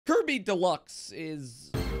Kirby Deluxe is...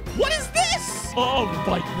 What is this? Oh,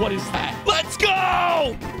 like, what is that? Let's go!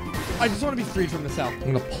 I just want to be freed from this out.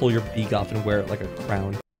 I'm gonna pull your beak off and wear it like a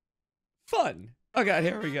crown. Fun. Okay,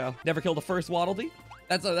 here we go. Never kill the first Waddle Dee.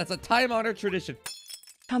 That's a time-honored tradition.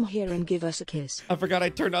 Come here and give us a kiss. I forgot I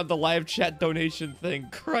turned on the live chat donation thing.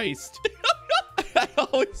 Christ. I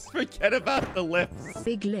always forget about the lips.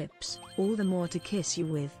 Big lips, all the more to kiss you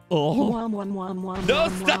with. Oh. No,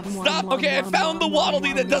 stop. Okay, I found the Waddle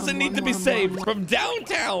Dee that doesn't need to be saved from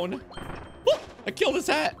downtown. Oh, I killed his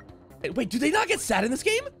hat. Wait, do they not get sad in this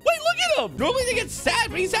game? Wait, look at him. Normally they get sad,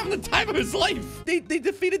 but he's having the time of his life. They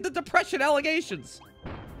defeated the depression allegations.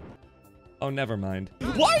 Oh, never mind.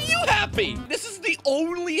 Why are you happy? This is the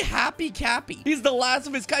only happy Cappy. He's the last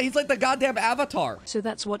of his kind. He's like the goddamn Avatar. So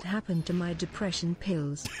that's what happened to my depression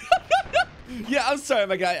pills. Yeah, I'm sorry,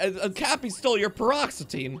 my guy. Cappy stole your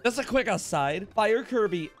paroxetine. Just a quick aside. Fire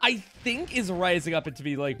Kirby, I think, is rising up into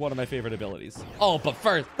be like one of my favorite abilities. Oh, but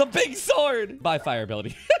first, the big sword. Bye, fire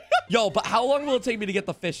ability. Yo, but how long will it take me to get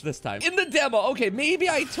the fish this time? In the demo, okay, maybe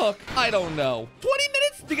I took, I don't know, 20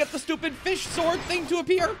 minutes to get the stupid fish sword thing to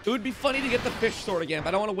appear? It would be funny to get the fish sword again, but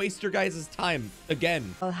I don't want to waste your guys' time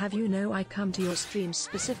again. I'll have you know I come to your stream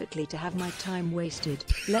specifically to have my time wasted.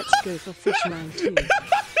 Let's go for fish round 2.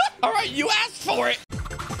 All right, you asked for it.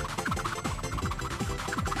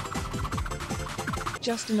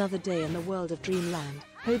 Just another day in the world of Dreamland.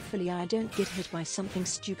 Hopefully I don't get hit by something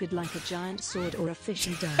stupid like a giant sword or a fish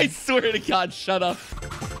and die. I swear to God, shut up.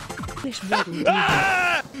 Fish waddle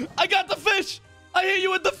Ah! I got the fish. I hit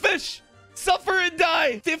you with the fish. Suffer and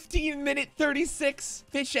die. 15 minute 36.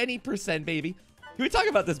 Fish any %, baby. Can we talk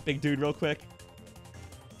about this big dude real quick?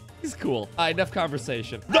 He's cool. All right, enough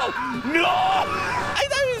conversation. No! No! I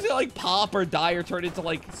thought he was gonna like pop or die or turn into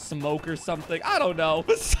like smoke or something. I don't know.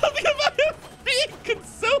 But something about him being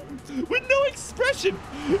consumed with no expression.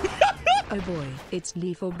 Oh boy, it's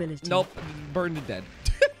lethal ability. Nope. Burned to dead.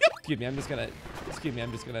 Excuse me, I'm just gonna,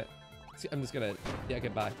 yeah,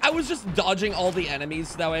 goodbye. I was just dodging all the enemies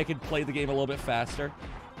so that way I could play the game a little bit faster.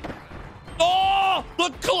 Oh, the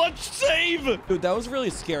clutch save! Dude, that was really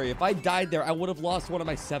scary. If I died there, I would have lost one of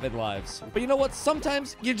my 7 lives. But you know what?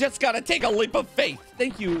 Sometimes you just gotta take a leap of faith.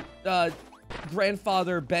 Thank you,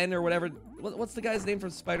 Grandfather Ben or whatever. What's the guy's name from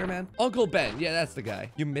Spider-Man? Uncle Ben. Yeah, that's the guy.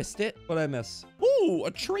 You missed it? What'd I miss? Ooh,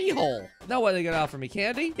 a tree hole. Now what are they gonna offer me?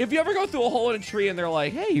 Candy? If you ever go through a hole in a tree and they're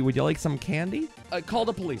like, hey, would you like some candy? Call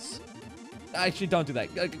the police. Actually, don't do that.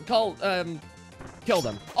 Kill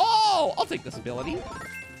them. Oh, I'll take this ability.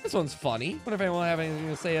 This one's funny. What if anyone have anything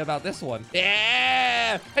to say about this one?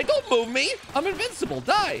 Yeah! Hey, don't move me! I'm invincible.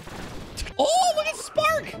 Die! Oh, look at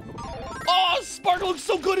Spark! Oh, Spark looks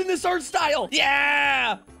so good in this art style!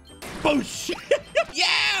 Yeah! Boosh! Yeah!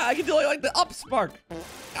 I can do like the up Spark.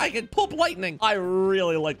 I can poop lightning. I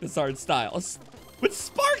really like this art style. With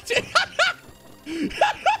Spark!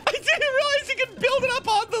 I didn't realize you could build it up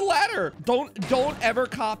on the ladder. Don't ever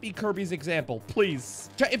copy Kirby's example, please.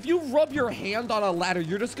 If you rub your hand on a ladder,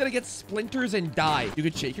 you're just gonna get splinters and die. You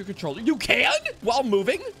can shake your controller. You can? While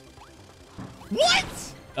moving? What?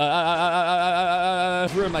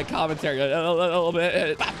 Ruin my commentary a little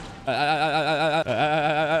bit.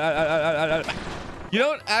 You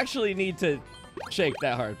don't actually need to shake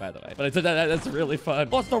that hard, by the way. But that's really fun.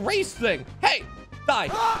 Oh, it's the race thing. Hey, die.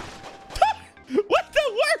 What?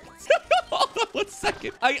 That worked! Hold on 1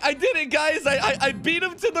 second. I did it, guys. I beat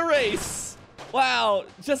him to the race. Wow.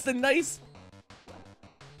 Just a nice...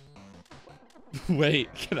 Wait,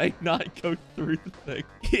 can I not go through the thing?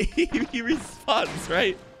 He responds,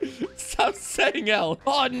 right? Stop saying L.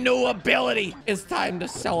 Oh, new ability. It's time to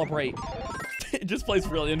celebrate. It just plays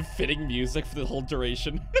really unfitting music for the whole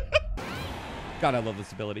duration. God, I love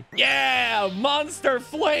this ability. Yeah, monster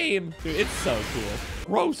flame. Dude, it's so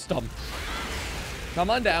cool. Roast them. Come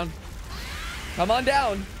on down. Come on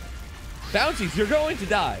down. Bounties, you're going to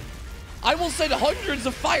die. I will send hundreds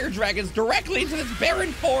of fire dragons directly into this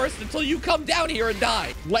barren forest until you come down here and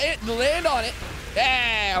die. Land on it.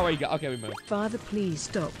 Yeah, there we go. Okay, we move. Father, please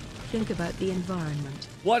stop. Think about the environment.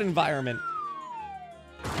 What environment?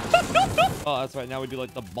 Oh, that's right. Now we do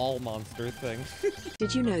like the ball monster thing.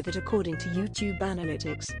 Did you know that according to YouTube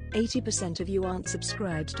analytics, 80% of you aren't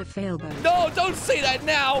subscribed to Failbone? No, don't say that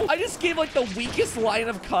now. I just gave like the weakest line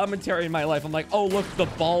of commentary in my life. I'm like, oh, look, the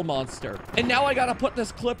ball monster. And now I gotta put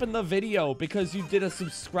this clip in the video because you did a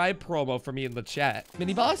subscribe promo for me in the chat.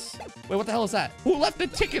 Mini boss? Wait, what the hell is that? Who left a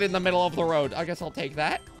ticket in the middle of the road? I guess I'll take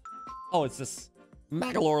that. Oh, it's this.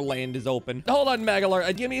 Magolor land is open. Hold on,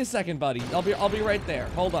 Magolor. Give me a second, buddy. I'll be right there.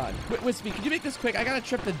 Hold on. Wispy, could you make this quick? I got a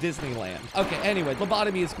trip to Disneyland. Okay, anyway,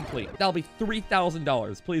 lobotomy is complete. That'll be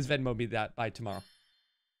 $3,000. Please Venmo me that by tomorrow.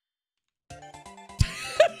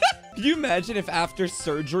 Can you imagine if after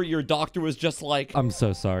surgery, your doctor was just like, I'm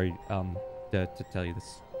so sorry, to tell you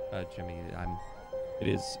this, Jimmy, it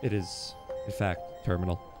is, in fact,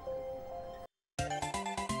 terminal.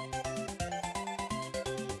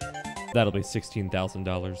 That'll be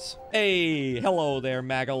 $16,000. Hey, hello there,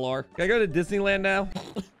 Magolor. Can I go to Disneyland now?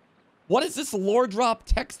 What is this lore drop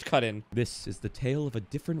text cut in? This is the tale of a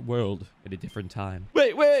different world at a different time.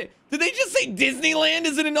 Wait. Did they just say Disneyland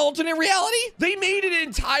is in an alternate reality? They made an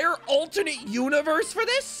entire alternate universe for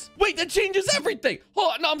this? Wait, that changes everything.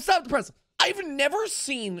 Oh, no, I'm stopping the press. I've never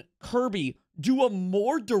seen Kirby do a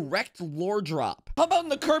more direct lore drop. How about in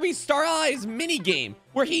the Kirby Star Allies minigame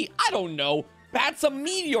where he, I don't know, bats a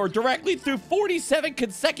meteor directly through 47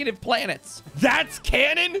 consecutive planets. That's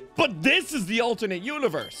canon, but this is the alternate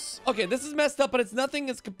universe. Okay, this is messed up, but it's nothing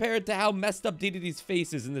as compared to how messed up DDD's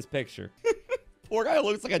face is in this picture. Poor guy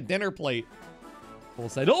looks like a dinner plate. Full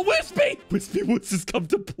side. Oh, Wispy! Wispy Woods has come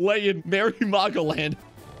to play in Merry Magoland.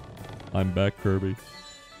 I'm back, Kirby.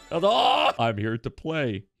 Oh! I'm here to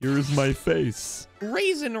play. Here's my face.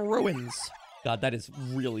 Raisin Ruins. God, that is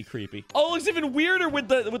really creepy. Oh, it looks even weirder with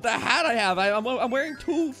the hat I have. I'm wearing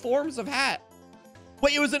two forms of hat.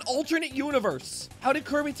 Wait, it was an alternate universe. How did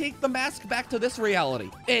Kirby take the mask back to this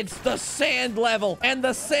reality? It's the sand level, and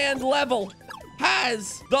the sand level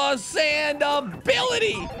has the sand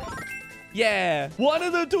ability. Yeah, one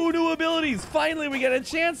of the two new abilities. Finally, we get a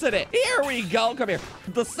chance at it. Here we go. Come here.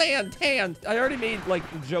 The sand hand. I already made like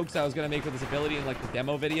jokes I was gonna make with this ability in like the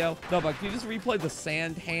demo video. No, but can you just replay the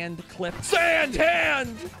sand hand clip? Sand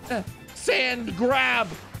hand. Sand grab.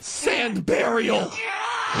 Sand burial.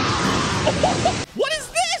 What is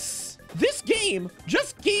this? This game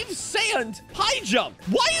just gave sand high jump.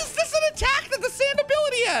 Why is this an attack that the sand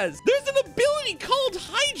ability has? There's an ability called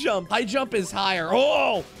high jump. High jump is higher.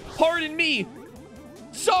 Oh, pardon me.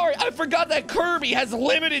 Sorry, I forgot that Kirby has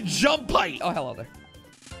limited jump height. Oh, hello there.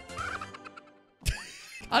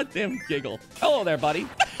 Goddamn giggle. Hello there, buddy.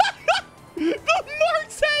 The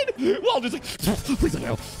Mark's head. Well, just like, please,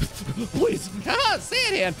 no. Please. Ah,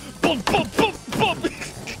 sand hand. Boom, boom, boom, boom.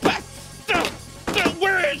 Back.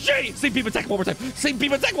 Where is she? Same beam attack one more time. Same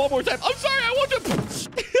beam attack one more time. I'm sorry, I want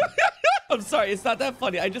to. I'm sorry, it's not that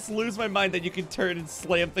funny. I just lose my mind that you can turn and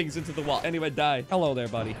slam things into the wall. Anyway, die. Hello there,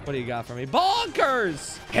 buddy. What do you got for me?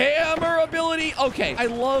 Bonkers! Hammer ability. Okay, I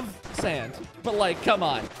love sand, but like, come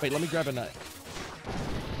on. Wait, let me grab a nut.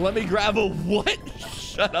 Let me grab a what?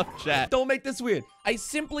 Shut up, chat. Don't make this weird. I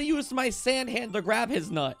simply used my sand hand to grab his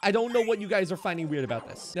nut. I don't know what you guys are finding weird about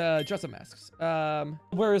this. Just some masks.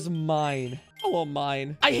 Where is mine? Hello,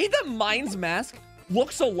 mine. I hate that mine's mask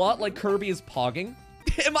looks a lot like Kirby is pogging.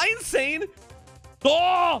 Am I insane?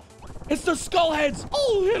 Oh, it's the skull heads.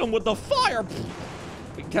 Oh, hit him with the fire.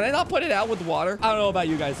 Can I not put it out with water? I don't know about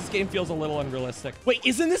you guys. This game feels a little unrealistic. Wait,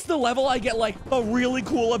 isn't this the level I get like a really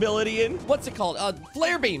cool ability in? What's it called?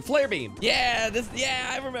 Flare beam, flare beam. Yeah,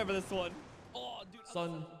 I remember this one. Oh, dude.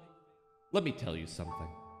 Son, let me tell you something.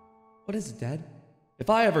 What is dead? If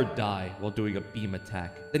I ever die while doing a beam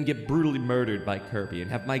attack, then get brutally murdered by Kirby and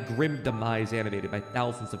have my grim demise animated by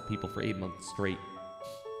thousands of people for 8 months straight,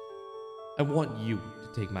 I want you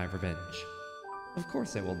to take my revenge. Of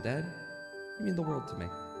course I will, Dad. You mean the world to me.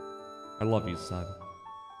 I love you, son.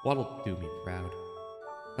 What'll do me proud.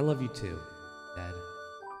 I love you too, Dad.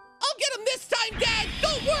 I'll get him this time, Dad!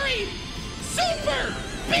 Don't worry! Super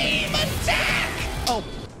beam attack! Oh.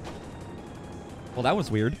 Well, that was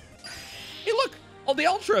weird. Hey, look! Oh, the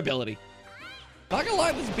ultra ability. Not gonna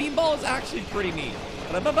lie, this beanball is actually pretty neat.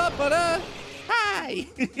 Hi!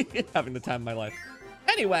 Having the time of my life.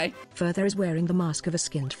 Anyway. Further is wearing the mask of a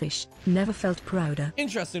skinned fish. Never felt prouder.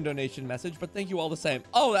 Interesting donation message, but thank you all the same.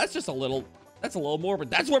 Oh, that's just a little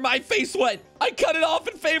morbid. That's where my face went. I cut it off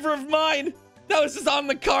in favor of mine. Now it's just on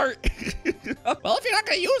the cart. Well, if you're not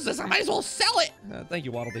gonna use this, I might as well sell it. Thank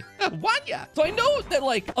you, Waddleby. What ya? So I know that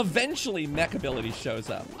like eventually mech ability shows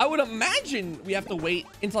up. I would imagine we have to wait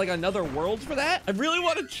into like another world for that. I really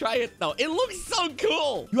want to try it though. It looks so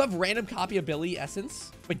cool. You have random copy ability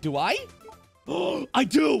essence. Wait, do I? Oh, I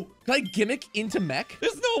do. Can I gimmick into mech?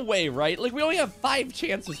 There's no way, right? Like we only have 5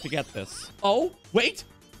 chances to get this. Oh, wait.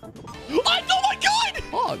 Oh my God!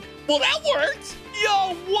 Hog. Well, that worked.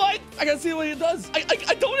 Yo, what? I gotta see what it does. I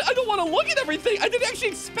don't want to look at everything. I didn't actually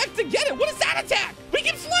expect to get it. What is that attack? We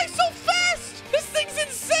can fly so fast. This thing's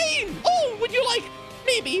insane. Oh, would you like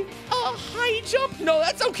maybe a high jump? No,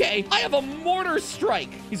 that's okay. I have a mortar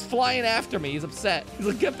strike. He's flying after me. He's upset. He's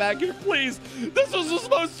like, get back here, please. This was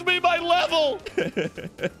supposed to be my level.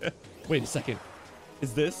 Wait a second.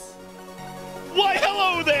 Is this? Why,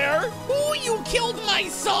 hello there. Ooh, you killed my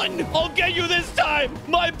son. I'll get you this time,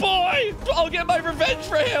 my boy. I'll get my revenge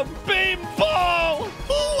for him. Beam ball.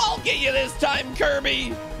 Ooh, I'll get you this time,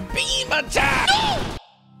 Kirby. Beam attack. No!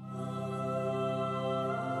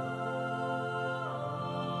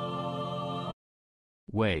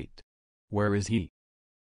 Wait. Where is he?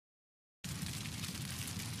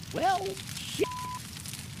 Well, shit.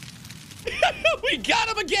 We got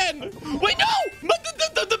him again. Wait, no!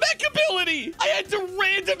 The mech ability. I had to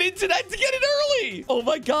random internet to get it early. Oh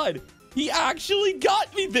my god. He actually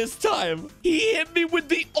got me this time. He hit me with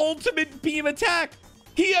the ultimate beam attack.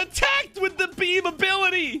 He attacked with the beam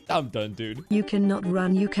ability. I'm done, dude. You cannot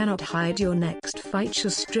run, you cannot hide. Your next fight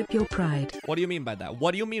shall strip your pride. What do you mean by that?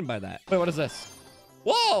 What do you mean by that? Wait, what is this?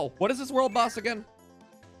 Whoa! What is this world boss again?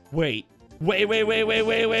 Wait.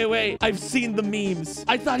 I've seen the memes.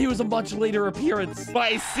 I thought he was a much later appearance, but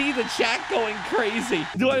I see the chat going crazy.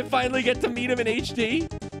 Do I finally get to meet him in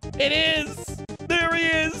HD? It is. There he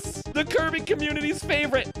is. The Kirby community's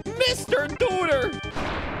favorite, Mr. Duder.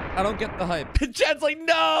 I don't get the hype. Chat's like,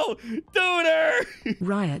 no, Duder.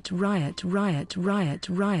 Riot.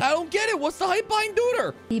 I don't get it. What's the hype behind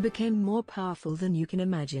Duder? He became more powerful than you can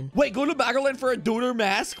imagine. Wait, go to Magolor for a Duder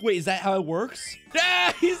mask? Wait, is that how it works?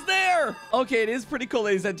 Yeah, he's there. Okay, it is pretty cool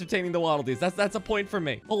that he's entertaining the Waddle Dees. That's a point for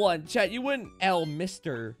me. Hold on, chat. You wouldn't L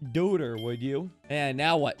Mr. Duder, would you? And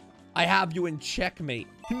now what? I have you in checkmate.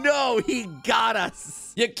 No, he got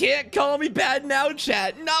us. You can't call me bad now,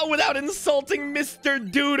 chat. Not without insulting Mr.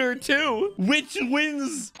 Duder, too. Which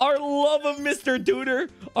wins? Our love of Mr. Duder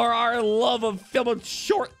or our love of Philip's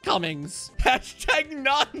shortcomings? Hashtag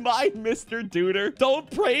not my Mr. Duder. Don't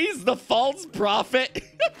praise the false prophet.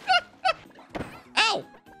 Ow.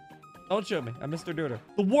 Don't shoot me. I'm Mr. Duder.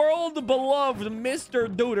 The world beloved Mr.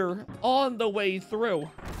 Duder on the way through.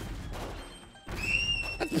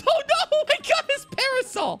 Oh no! I got his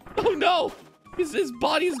parasol! Oh no! His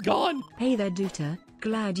body's gone. Hey there, Duter.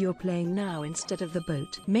 Glad you're playing now instead of the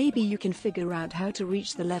boat. Maybe you can figure out how to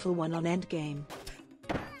reach the level 1 on endgame.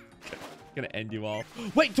 Gonna end you all.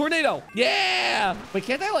 Wait, tornado! Yeah! Wait,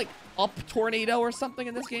 can't I like up tornado or something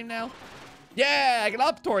in this game now? Yeah, I can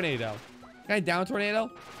up tornado. Can I down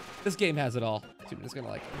tornado? This game has it all. So I'm just gonna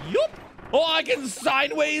like, yup! Oh, I can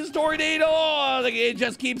sideways tornado. Oh, it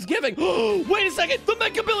just keeps giving. Wait a second. The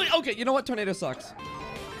mech ability. Okay, you know what? Tornado sucks.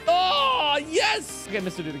 Oh, yes. Okay,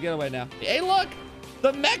 Mr. Dude, get away now. Hey, look.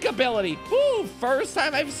 The mech ability. Ooh, first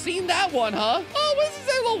time I've seen that one, huh? Oh, what is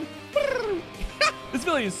this little... This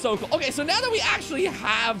ability is so cool. Okay, so now that we actually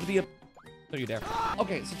have the... Are you there?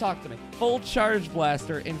 Okay, so talk to me. Full charge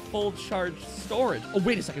blaster and full charge storage. Oh,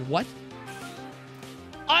 wait a second. What?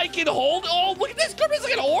 I can hold. Oh, look at this. Kirby's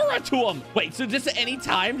like an aura to him. Wait, so just at any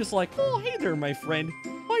time, just like, oh, hey there, my friend.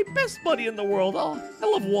 My best buddy in the world. Oh, I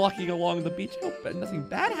love walking along the beach. I hope nothing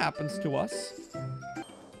bad happens to us.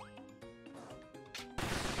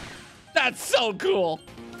 That's so cool.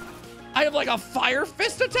 I have like a fire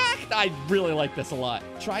fist attack. I really like this a lot.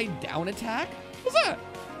 Try down attack. What's that?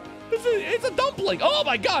 It's a dumpling. Oh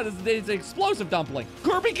my god, it's an explosive dumpling.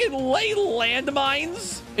 Kirby can lay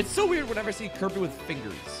landmines. It's so weird whenever I see Kirby with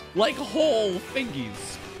fingers. Like whole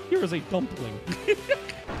fingies. Here is a dumpling.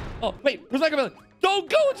 Oh, wait, where's that going? Don't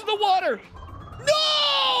go into the water.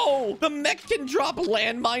 No! The mech can drop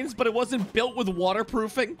landmines, but it wasn't built with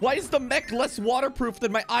waterproofing. Why is the mech less waterproof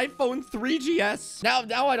than my iPhone 3GS?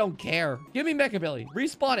 Now I don't care. Give me mech ability.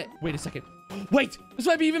 Respawn it. Wait a second. Wait, this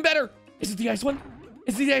might be even better. Is it the ice one?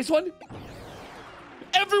 Is it the ice one?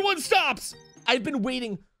 Everyone stops! I've been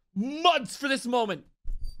waiting months for this moment.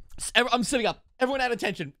 I'm sitting up. Everyone at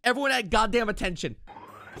attention. Everyone at goddamn attention.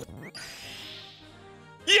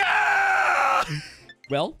 Yeah!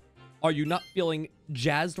 Well, are you not feeling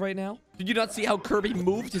jazzed right now? Did you not see how Kirby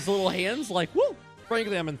moved his little hands? Like, woo!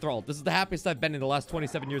 Frankly, I'm enthralled. This is the happiest I've been in the last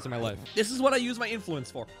 27 years of my life. This is what I use my influence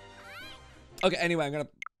for. Okay, anyway, I'm gonna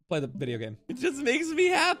play the video game. It just makes me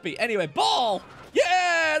happy. Anyway, ball!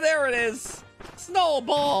 Yeah, there it is.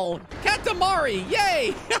 Snowball. Katamari.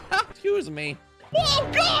 Yay. Excuse me. Oh,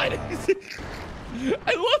 God.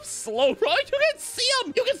 I love slow run. You can see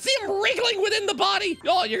him. You can see him wriggling within the body.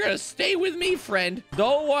 Oh, you're going to stay with me, friend.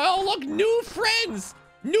 Oh, well, look, new friends.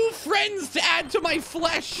 New friends to add to my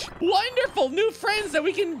flesh. Wonderful new friends that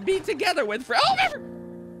we can be together with.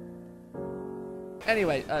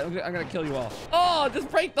 Anyway, I'm gonna kill you all. Oh,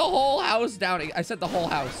 just break the whole house down. I said the whole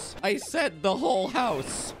house. I said the whole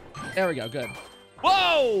house. There we go, good.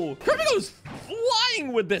 Whoa! Kirby goes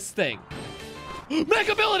flying with this thing. Mech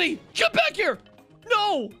ability! Get back here!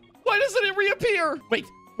 No! Why doesn't it reappear?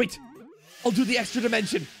 Wait. I'll do the extra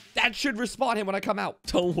dimension. That should respawn him when I come out.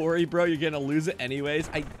 Don't worry, bro. You're gonna lose it anyways.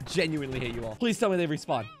 I genuinely hate you all. Please tell me they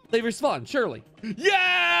respawn. They respawn, surely.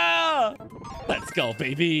 Yeah! Let's go,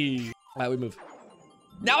 baby. All right, we move.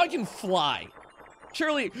 Now I can fly.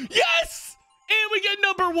 Surely. Yes! And we get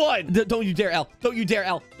number 1. Don't you dare, L. Don't you dare,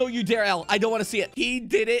 L. Don't you dare, L. I don't want to see it. He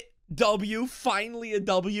did it. W. Finally a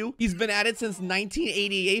W. He's been at it since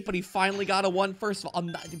 1988, but he finally got a 1. First of all,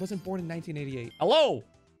 he wasn't born in 1988. Hello.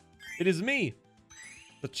 It is me.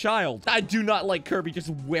 The child. I do not like Kirby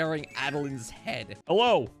just wearing Adeline's head.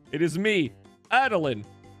 Hello, it is me, Adeline,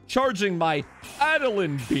 charging my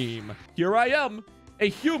Adeline beam. Here I am, a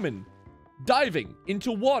human, diving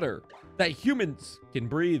into water that humans can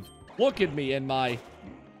breathe. Look at me and my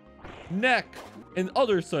neck and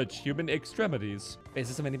other such human extremities. Is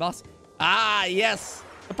this a mini boss? Ah, yes.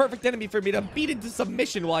 The perfect enemy for me to beat into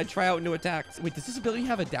submission while I try out new attacks. Wait, does this ability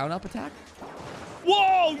have a down-up attack?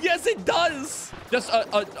 Whoa, yes it does. Just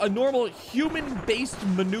a normal human-based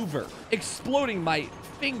maneuver. Exploding my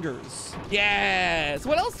fingers. Yes.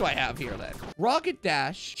 What else do I have here then? Rocket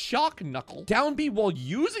dash, shock knuckle. Down B while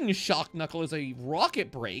using shock knuckle is a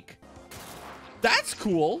rocket break. That's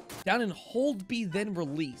cool. Down and hold B, then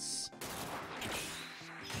release.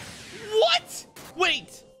 What?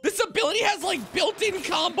 Wait, this ability has like built-in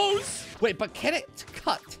combos? Wait, but can it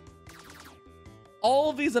cut?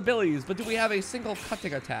 All of these abilities, but do we have a single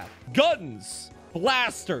cutting attack? Guns,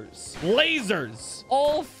 blasters, lasers,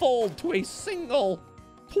 all fold to a single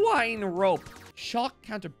twine rope. Shock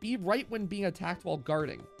counter B right when being attacked while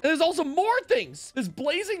guarding. And there's also more things. There's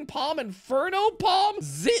blazing palm, inferno palm,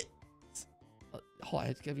 zit. Hold on,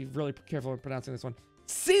 I gotta be really careful when pronouncing this one.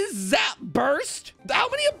 Sizz-zap burst. How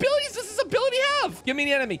many abilities does this ability have? Give me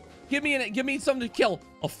the enemy. Give me something to kill.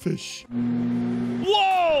 A fish.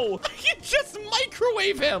 Whoa! You just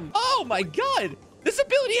microwave him! Oh my god! This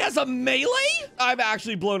ability has a melee? I'm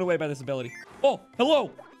actually blown away by this ability. Oh,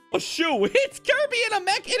 hello! A shoe! It's Kirby in a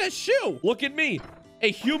mech in a shoe! Look at me!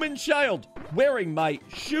 A human child wearing my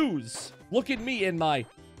shoes. Look at me in my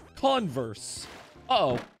Converse.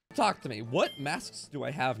 Uh-oh. Talk to me. What masks do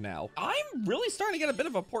I have now? I'm really starting to get a bit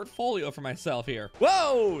of a portfolio for myself here.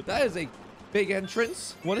 Whoa! That is a big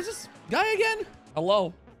entrance. What is this guy again?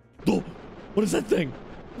 Hello? Oh. What is that thing?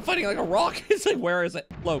 I'm fighting like a rock. It's like, where is it?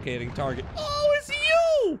 Locating target. Oh, it's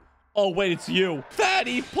you! Oh, wait, it's you.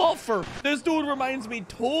 Fatty Puffer. This dude reminds me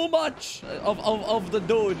too much of the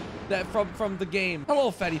dude that from the game.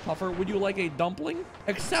 Hello, Fatty Puffer. Would you like a dumpling?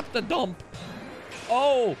 Accept the dump.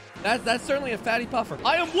 Oh, that's certainly a Fatty Puffer.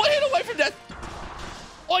 I am 1 hit away from death.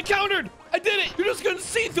 Oh, I countered. I did it. You're just going to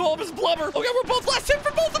see through all of his blubber. Okay, we're both last hit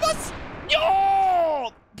for both of us.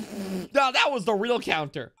 Yo! Now that was the real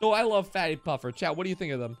counter. Oh, I love Fatty Puffer. Chat, what do you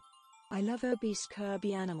think of them? I love obese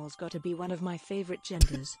Kirby animals. Got to be one of my favorite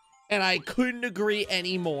genders. And I couldn't agree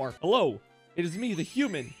anymore. Hello, it is me, the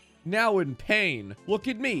human, now in pain. Look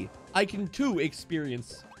at me. I can too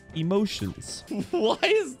experience emotions. Why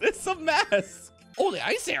is this a mask? Oh, the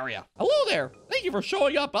ice area. Hello there. Thank you for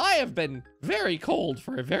showing up. I have been very cold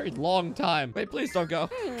for a very long time. Wait, please don't go.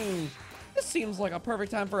 This seems like a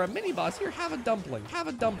perfect time for a mini boss. Here, have a dumpling. Have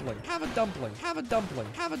a dumpling. Have a dumpling. Have a dumpling.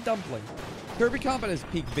 Have a dumpling. Kirby combat is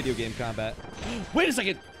peak video game combat. Wait a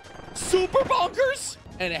second. Super bonkers?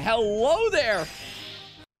 And hello there.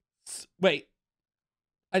 Wait.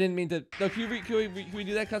 I didn't mean to. No, can we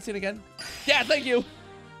do that cutscene again? Yeah, thank you.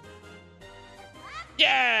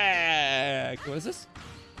 Yeah. What is this?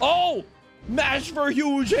 Oh, mash for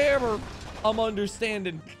huge hammer. I'm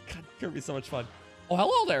understanding. God, Kirby's so much fun. Oh,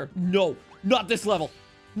 hello there. No, not this level.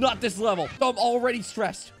 Not this level. I'm already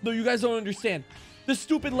stressed. No, you guys don't understand. This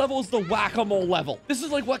stupid level is the whack-a-mole level. This is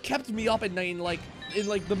like what kept me up at night in like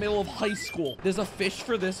the middle of high school. There's a fish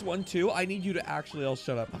for this one too. I need you to actually, I'll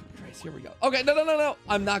shut up. Oh, Christ, here we go. Okay, no.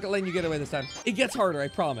 I'm not gonna let you get away this time. It gets harder, I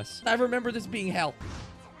promise. I remember this being hell.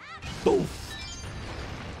 Oof.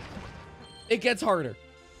 It gets harder.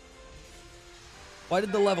 Why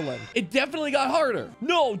did the level end? It definitely got harder.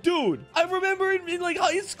 No, dude. I remember in like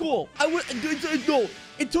high school. No,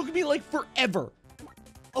 it took me like forever.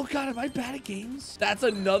 Oh God, am I bad at games? That's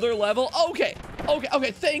another level. Okay.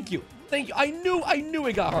 Thank you. I knew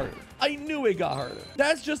it got harder. I knew it got harder.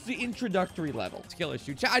 That's just the introductory level. Skill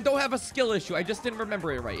issue. I don't have a skill issue. I just didn't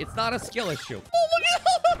remember it right. It's not a skill issue. Oh, look at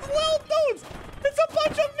all those little dudes. It's a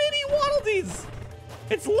bunch of mini Waddle Dees.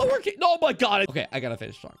 It's lowercase. Oh my God. Okay, I gotta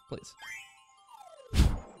finish strong, please.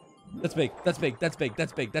 That's big. How are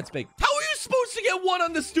you supposed to get 1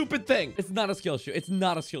 on this stupid thing? It's not a skill issue. It's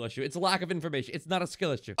a lack of information. It's not a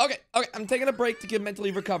skill issue. Okay. I'm taking a break to get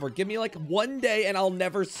mentally recovered. Give me like 1 day and I'll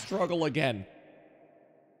never struggle again.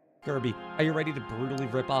 Kirby, are you ready to brutally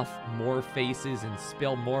rip off more faces and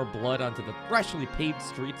spill more blood onto the freshly paved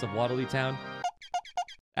streets of Waterloo Town?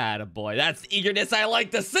 Attaboy, that's the eagerness I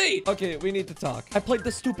like to see. Okay, we need to talk. I played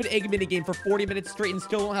the stupid egg minigame for 40 minutes straight and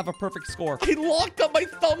still don't have a perfect score. I locked up my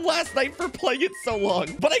thumb last night for playing it so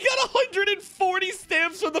long, but I got 140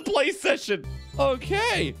 stamps from the play session.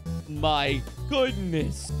 Okay. My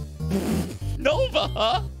goodness. Nova,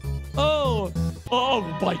 huh? Oh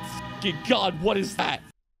my fucking God, what is that?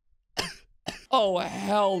 Oh,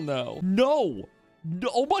 hell no. No.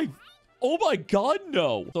 Oh my God,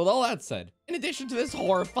 no. So with all that said, in addition to this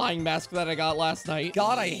horrifying mask that I got last night,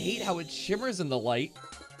 God, I hate how it shimmers in the light.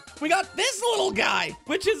 We got this little guy,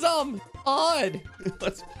 which is, odd.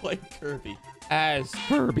 Let's play Kirby as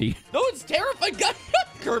Kirby. No, it's terrifying.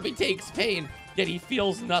 Kirby takes pain, yet he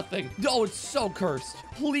feels nothing. Oh, it's so cursed.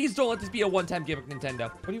 Please don't let this be a one-time gimmick, Nintendo.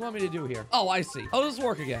 What do you want me to do here? Oh, I see. How does this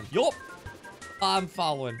work again? Yup. I'm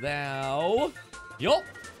following. Now. Yup.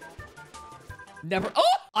 Never. Oh!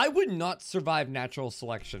 I would not survive natural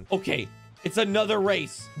selection. Okay, it's another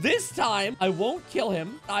race. This time, I won't kill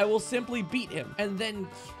him. I will simply beat him and then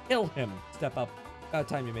kill him. Step up. About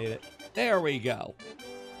time you made it. There we go.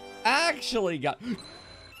 Actually got...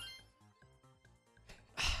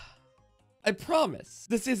 I promise.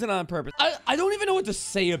 This isn't on purpose. I don't even know what to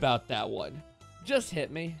say about that one. Just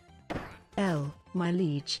hit me. L, my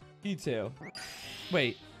liege. You too.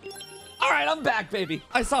 Wait. All right, I'm back, baby.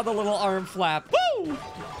 I saw the little arm flap. Woo!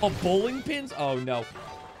 Oh, bowling pins? Oh, no.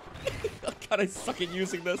 God, I suck at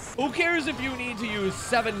using this. Who cares if you need to use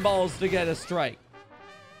 7 balls to get a strike?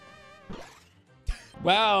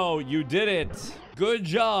 Wow, you did it. Good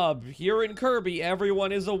job. Here in Kirby,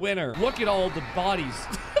 everyone is a winner. Look at all the bodies.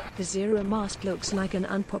 The Zero mask looks like an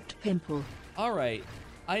unpopped pimple. All right.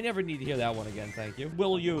 I never need to hear that one again, thank you.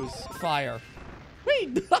 We'll use fire.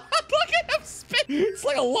 Wait, look at him spin. It's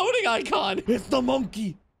like a loading icon. It's the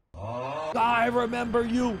monkey. I remember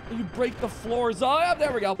you. You break the floors. Oh, yeah,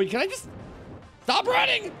 there we go. Wait, can I just stop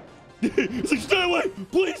running? It's like, stay away,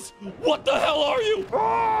 please. What the hell are you?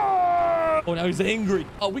 Oh, now he's angry.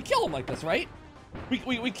 Oh, we kill him like this, right?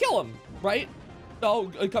 We kill him, right?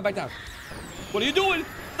 No, come back down. What are you doing?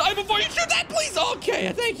 Die before you shoot that, please.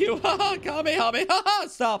 Okay, thank you. Haha, Kamehame. Haha,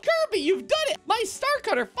 stop. Kirby, you've done it. My star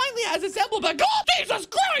cutter finally has its emblem back. Oh, Jesus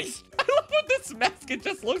Christ. I love what this mask, it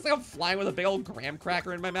just looks like I'm flying with a big old graham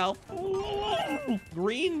cracker in my mouth.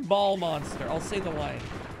 Green ball monster. I'll say the line.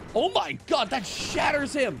 Oh my God, that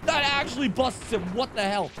shatters him. That actually busts him. What the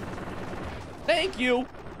hell? Thank you.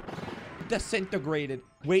 Disintegrated.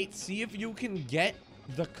 Wait, see if you can get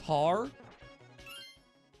the car.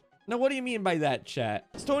 Now, what do you mean by that, chat?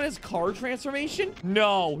 Stone has car transformation?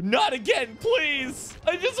 No, not again, please.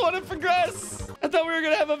 I just want to progress. I thought we were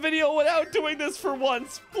going to have a video without doing this for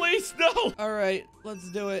once. Please, no. All right, let's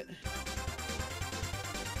do it.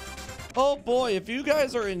 Oh boy, if you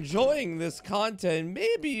guys are enjoying this content,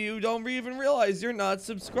 maybe you don't even realize you're not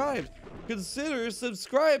subscribed. Consider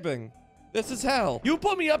subscribing. This is hell. You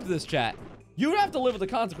put me up to this, chat. You have to live with the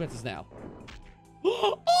consequences now.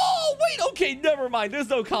 Oh, wait, okay, never mind. There's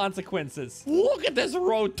no consequences. Look at this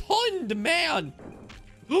rotund man.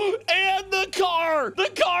 And the car.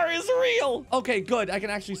 The car is real. Okay, good. I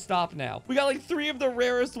can actually stop now. We got like 3 of the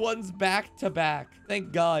rarest ones back to back.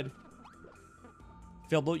 Thank God.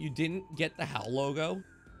 Philbo, you didn't get the HAL logo?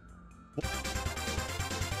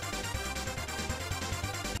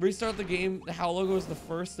 Restart the game. The HAL logo is the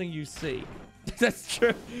first thing you see. That's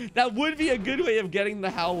true. That would be a good way of getting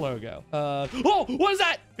the HAL logo. Oh, what is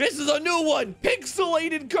that? This is a new one.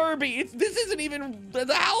 Pixelated Kirby. This isn't even the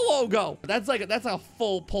HAL logo. That's a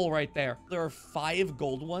full pull right there. There are 5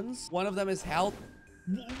 gold ones. One of them is HAL.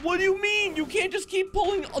 What do you mean? You can't just keep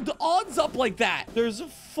pulling the odds up like that. There's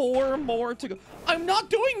 4 more to go. I'm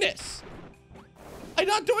not doing this. I'm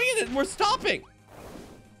not doing it. We're stopping.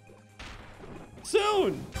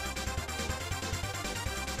 Soon.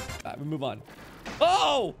 All right, we move on.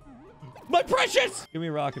 Oh, my precious. Give me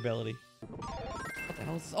rock ability. What the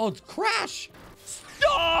hell is this? Oh, it's crash.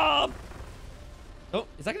 Stop. Oh,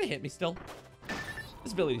 is that going to hit me still?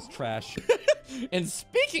 This ability's trash. And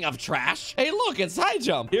speaking of trash, hey, look, it's high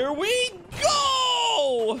jump. Here we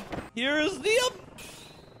go. Here's the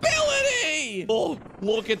ability. Oh,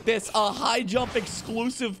 look at this. A high jump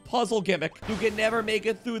exclusive puzzle gimmick. You can never make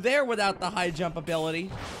it through there without the high jump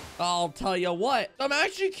ability. I'll tell you what. I'm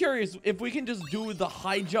actually curious if we can just do the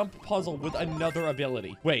high jump puzzle with another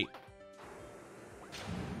ability. Wait.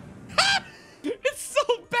 It's so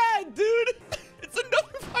bad, dude. It's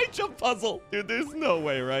another high jump puzzle. Dude, there's no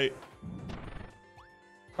way, right?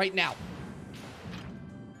 Right now.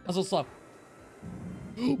 Puzzle slow.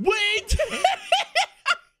 Wait.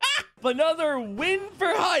 Another win for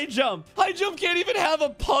high jump. High jump can't even have a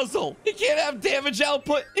puzzle. It can't have damage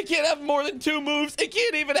output. It can't have more than 2 moves. It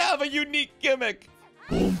can't even have a unique gimmick.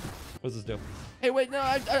 What's this do? Hey, wait, no,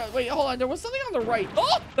 wait, hold on. There was something on the right.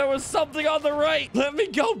 Oh, there was something on the right. Let me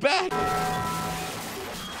go back.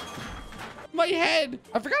 My head.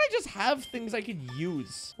 I forgot I just have things I could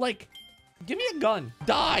use. Like, give me a gun.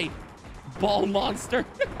 Die, ball monster.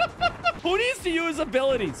 Who needs to use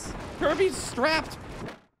abilities? Kirby's strapped.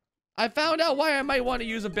 I found out why I might want to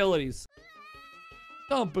use abilities.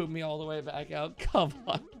 Don't boot me all the way back out. Come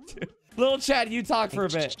on, dude. Little chat, you talk for a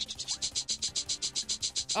bit.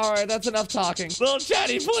 All right, that's enough talking. Little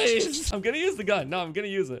chatty, please. I'm gonna use the gun. No, I'm gonna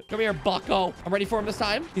use it. Come here, bucko. I'm ready for him this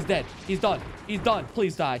time. He's dead. He's done. He's done.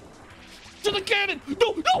 Please die. To the cannon.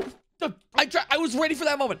 No, no. I was ready for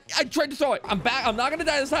that moment. I tried to throw it. I'm back. I'm not gonna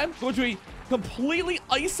die this time. Going to a completely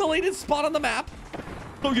isolated spot on the map.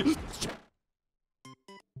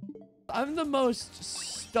 I'm the most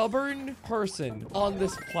stubborn person on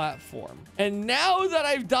this platform. And now that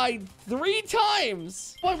I've died 3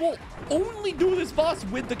 times, I will only do this boss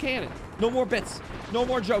with the cannon. No more bits. No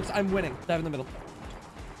more jokes. I'm winning. Dive in the middle.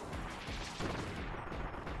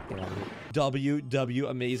 W,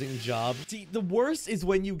 amazing job. See, the worst is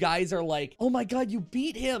when you guys are like, oh my God, you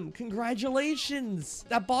beat him. Congratulations.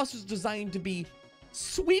 That boss was designed to be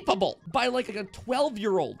sweepable by like a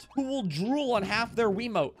 12-year-old who will drool on half their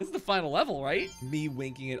Wiimote. This is the final level, right? Me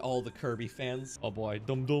winking at all the Kirby fans. Oh boy.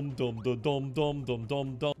 Dum dum dum dum dum dum dum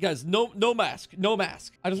dum dum. Guys, no mask. No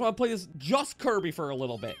mask. I just want to play this just Kirby for a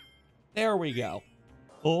little bit. There we go.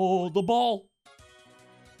 Oh, the ball.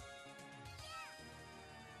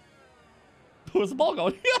 Where's the ball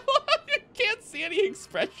going? You can't see any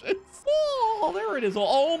expressions. Oh, there it is.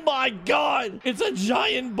 Oh my God. It's a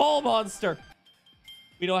giant ball monster.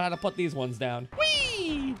 We know how to put these ones down.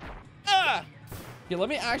 Whee! Ah! Okay, let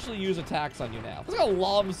me actually use attacks on you now. I'm gonna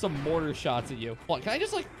lob some mortar shots at you. Hold on, can I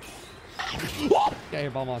just like... Whoa! Get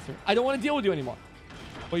here, ball monster. I don't want to deal with you anymore.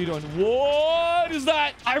 What are you doing? What is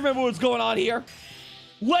that? I remember what's going on here.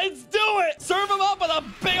 Let's do it! Serve him up with a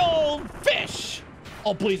big old fish.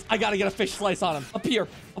 Oh, please. I gotta get a fish slice on him. Up here.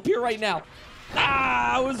 Up here right now.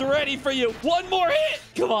 Ah, I was ready for you. One more hit.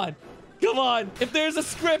 Come on. Come on. If there's a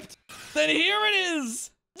script, then here it is.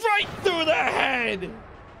 Right through the head.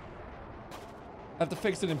 I have to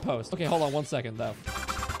fix it in post. Okay, hold on 1 second, though.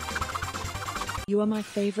 You are my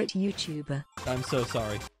favorite YouTuber. I'm so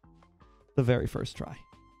sorry. The very first try.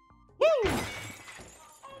 Woo!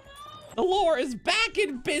 The lore is back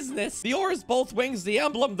in business. The oars, both wings, the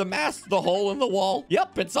emblem, the mast, the hole in the wall.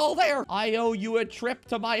 Yep, it's all there. I owe you a trip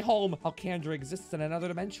to my home. How Kandra exists in another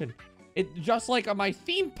dimension. It just like my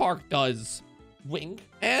theme park does. Wink.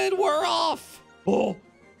 And we're off. Oh,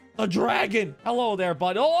 a dragon. Hello there,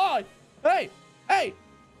 bud. Oh, hey, hey.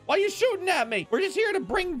 Why are you shooting at me? We're just here to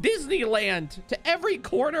bring Disneyland to every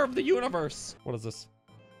corner of the universe. What is this?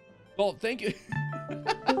 Oh, thank you.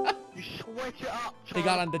 You switch it up. They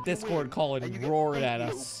got on the Discord call and roared at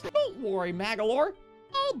us. Don't worry, Magolor.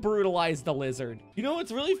 I'll brutalize the lizard. You know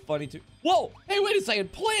what's really funny too? Whoa! Hey, wait a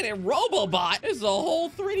second. Planet Robobot is a whole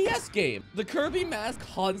 3DS game. The Kirby mask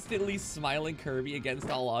constantly smiling Kirby against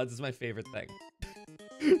all odds is my favorite thing.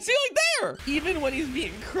 See, like there! Even when he's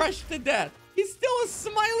being crushed to death, he's still a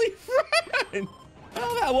smiley friend.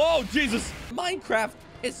 Oh, whoa, Jesus. Minecraft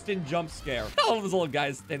piston jump scare. All those little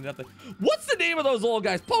guys standing up there. What's the name of those little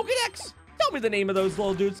guys? Pokedex? Tell me the name of those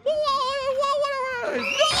little dudes. No!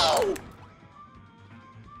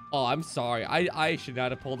 Oh, I'm sorry. I should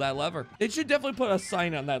not have pulled that lever. It should definitely put a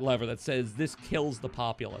sign on that lever that says, this kills the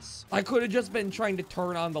populace. I could have just been trying to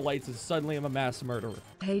turn on the lights and suddenly I'm a mass murderer.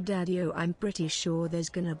 Hey Daddy-o, I'm pretty sure there's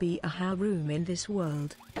gonna be a HAL room in this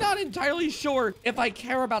world. Not entirely sure if I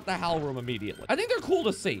care about the HAL room immediately. I think they're cool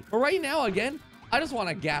to see. But right now, again, I just want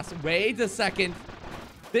to gas. Wait a second.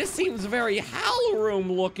 This seems very HAL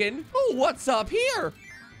room looking. Oh, what's up here?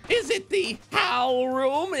 Is it the HAL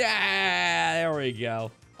room? Yeah, there we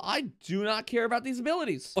go. I do not care about these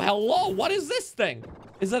abilities. Oh, hello, what is this thing?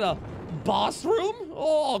 Is it a boss room?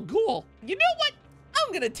 Oh, cool. You know what?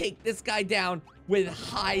 I'm gonna take this guy down with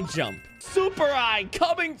high jump. Super eye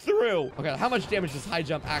coming through. Okay, how much damage does high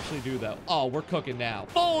jump actually do though? Oh, we're cooking now.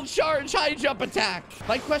 Full charge high jump attack.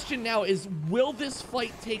 My question now is, will this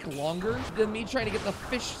fight take longer than me trying to get the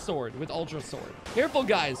fish sword with ultra sword? Careful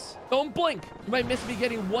guys, don't blink. You might miss me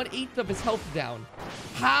getting 1/8 of his health down.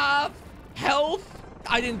 Half health.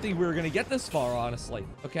 I didn't think we were gonna get this far, honestly.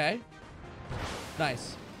 Okay.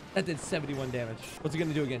 Nice. That did 71 damage. What's it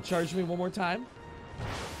gonna do again? Charge me one more time.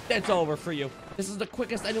 It's over for you. This is the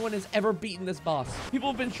quickest anyone has ever beaten this boss. People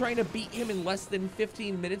have been trying to beat him in less than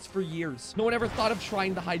 15 minutes for years. No one ever thought of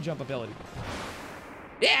trying the high jump ability.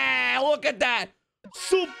 Yeah, look at that.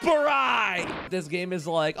 Super high. This game is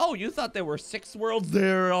like, oh, you thought there were 6 worlds?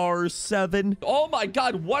 There are 7. Oh my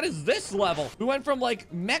God, what is this level? We went from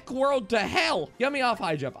like mech world to hell. Get me off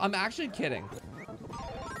high jump. I'm actually kidding.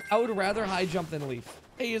 I would rather high jump than leaf.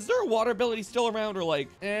 Hey, is there a water ability still around or like,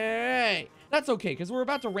 hey, that's okay because we're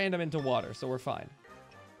about to random into water, so we're fine.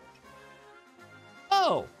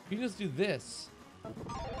 Oh, you can just do this.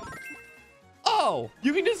 Oh,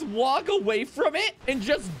 you can just walk away from it and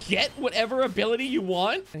just get whatever ability you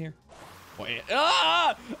want. Here. Wait.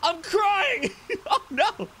 Ah, I'm crying. Oh,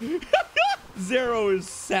 no. Zero is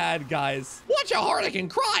sad, guys. Watch how hard I can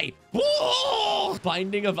cry. Whoa!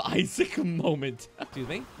 Binding of Isaac moment. Excuse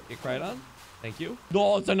me. Get cried on. Thank you.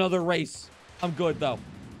 No, it's another race. I'm good, though.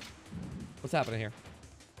 What's happening here?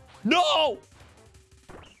 No!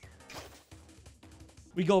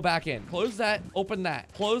 We go back in. Close that. Open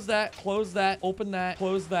that. Close that. Close that. Open that.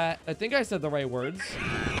 Close that. I think I said the right words.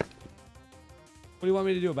 What do you want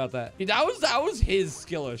me to do about that? That was his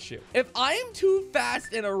skill issue. If I am too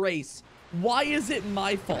fast in a race, why is it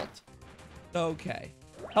my fault? Okay.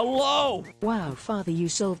 Hello. Wow, Father, you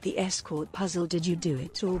solved the escort puzzle. Did you do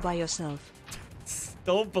it all by yourself?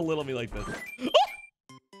 Don't belittle me like this.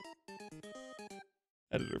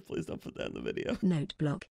 Editor, please don't put that in the video.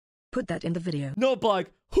 Noteblock. Put that in the video. Noteblock,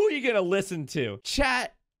 who are you gonna listen to?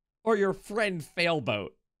 Chat or your friend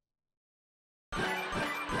Failboat?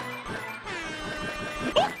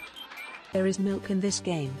 There is milk in this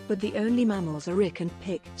game, but the only mammals are Rick and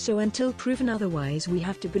Pick, so until proven otherwise we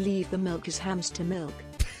have to believe the milk is hamster milk.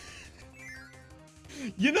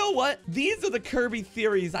 You know what? These are the Kirby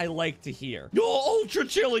theories I like to hear. No, ultra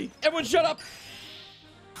chili! Everyone shut up!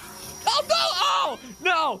 Oh, no! Oh!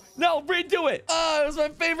 No! No, redo it! Oh, it was my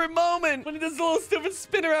favorite moment! When he does the little stupid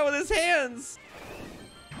spin around with his hands!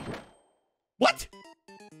 What?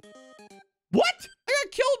 What? I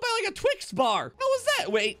got killed by like a Twix bar! How was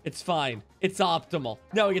that? Wait, it's fine. It's optimal.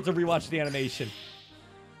 Now we get to rewatch the animation.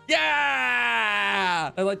 Yeah!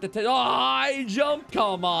 I like the high jump.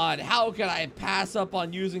 Come on. How could I pass up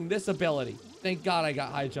on using this ability? Thank God I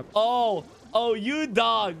got high jump. Oh, you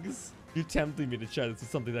dogs. You're tempting me to try this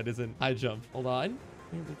with something that isn't high jump. Hold on.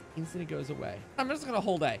 Instantly goes away. I'm just gonna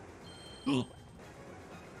hold A.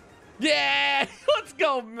 Yeah! Let's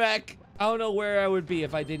go, mech. I don't know where I would be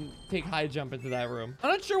if I didn't take high jump into that room. I'm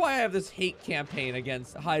not sure why I have this hate campaign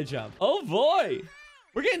against high jump. Oh boy.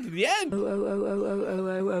 We're getting to the end.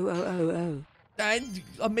 Oh. And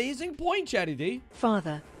amazing point, Chatty D.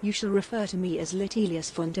 Father, you shall refer to me as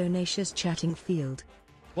Letelius Fondonatius Chatting Field.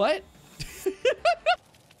 What?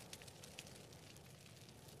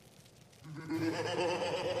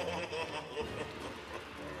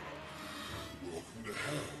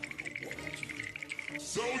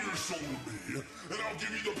 Sell your soul to me, and I'll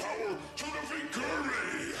give you the power to defeat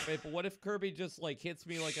Kirby! Wait, but what if Kirby just, like, hits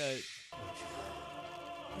me like a... Here's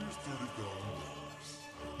 $30,000.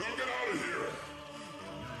 Now get out of here!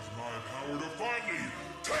 And use my power to finally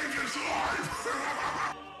take his life!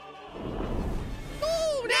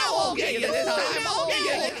 Oh, now I'll get you this time! I'll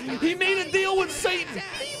get you! He made a deal with Satan!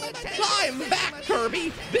 I'm back,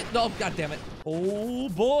 Kirby! Oh, goddammit. Oh,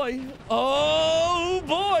 boy. Oh,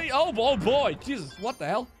 boy. Oh, boy. Jesus, what the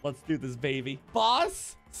hell? Let's do this, baby.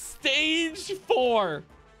 Boss, stage 4.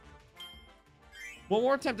 One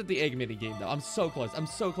more attempt at the egg mini game, though. I'm so close. I'm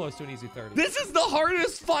so close to an easy 30. This is the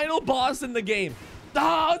hardest final boss in the game.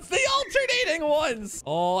 Oh, it's the alternating ones.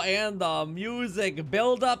 Oh, and the music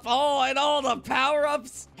build up. Oh, and all the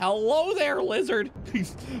power-ups. Hello there, lizard.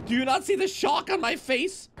 Do you not see the shock on my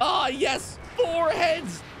face? Ah, yes. 4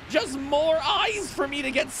 heads. Just more eyes for me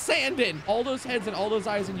to get sand in. All those heads and all those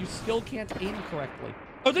eyes, and you still can't aim correctly.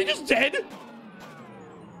 Are they just dead?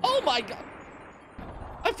 Oh, my God.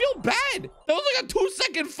 I feel bad. That was like a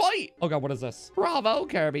 2-second fight. Oh God, what is this? Bravo,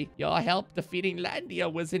 Kirby. Your help defeating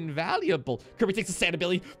Landia was invaluable. Kirby takes the sand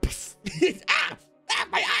ability.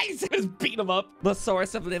 My eyes. Just beat him up. The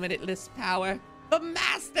source of limitless power. The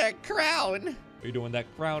master crown. Are you doing that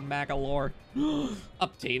crown, Magolor?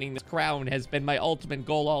 Obtaining this crown has been my ultimate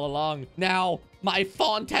goal all along. Now, my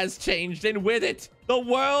font has changed, and with it, the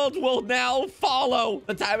world will now follow.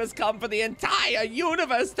 The time has come for the entire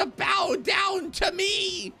universe to bow down to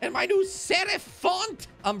me and my new serif font.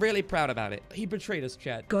 I'm really proud about it. He betrayed us,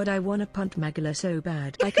 Chad. God, I wanna punt Magolor so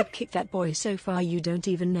bad. I could kick that boy so far you don't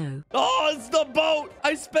even know. Oh, it's the boat.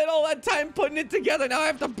 I spent all that time putting it together. Now I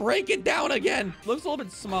have to break it down again. Looks a little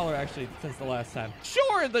bit smaller, actually, since the last time.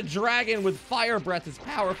 Sure, the dragon with fire breath is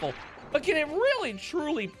powerful, But can it really,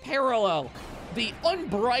 truly parallel the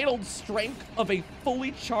unbridled strength of a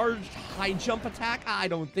fully charged high jump attack? I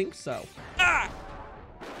don't think so. Ah!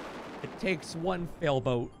 It takes one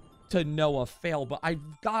failboat to know a fail, but I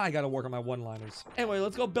gotta work on my one-liners. Anyway,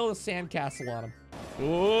 let's go build a sandcastle on him.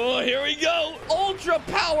 Oh, here we go. Ultra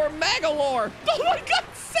power Magolor. Oh my God,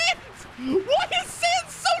 Sand! Why is Sand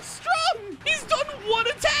so strong? He's done one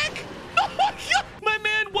attack. Oh my God, my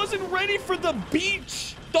man wasn't ready for the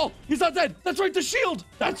beach. Oh, he's not dead. That's right, the shield.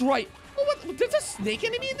 That's right. Oh, what? There's a snake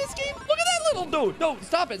enemy in this game? Look at that little dude. No,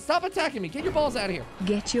 stop it. Stop attacking me. Get your balls out of here.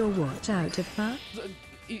 Get your what out of her?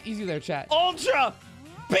 Easy there, chat. Ultra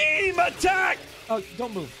beam attack. Oh,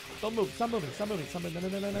 don't move. Don't move. Stop moving. Stop moving. Stop moving.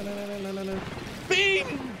 No.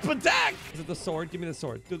 Beam attack. Is it the sword? Give me the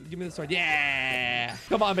sword. Give me the sword. Yeah.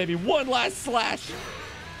 Come on, baby. One last slash.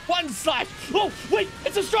 One slash. Oh, wait.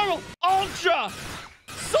 It's a struggle. Ultra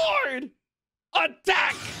sword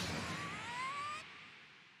attack.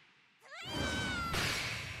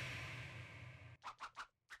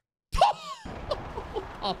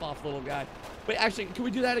 Hop off, little guy. Wait, actually, can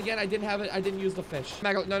we do that again? I didn't have it. I didn't use the fish.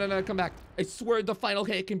 No, come back. I swear the final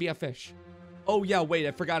hit can be a fish. Oh, yeah, wait,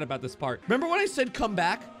 I forgot about this part. Remember when I said come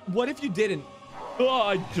back? What if you didn't? Oh,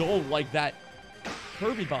 I don't like that.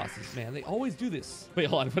 Kirby bosses, man, they always do this. Wait,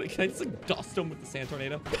 hold on. Can I just like dust him with the sand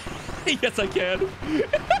tornado? Yes, I can.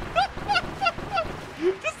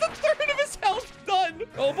 Just a third of his health done.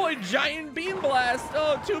 Oh boy, giant beam blast.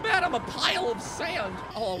 Oh, too bad I'm a pile of sand.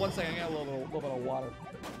 Hold on one second. I got a little bit of water.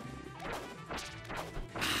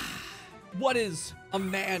 What is a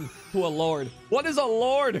man to a lord? What is a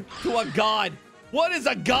lord to a god? What is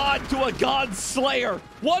a god to a god slayer?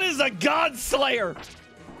 What is a god slayer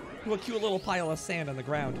to a cute little pile of sand on the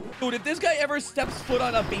ground? Dude, if this guy ever steps foot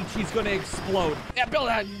on a beach, he's gonna explode. Yeah,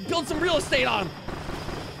 build some real estate on him.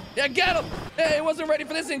 Yeah, get him. Hey, he wasn't ready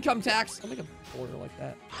for this income tax. I'll make a border like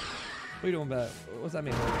that. What are you doing about it? What's that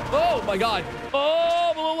mean? Oh my God.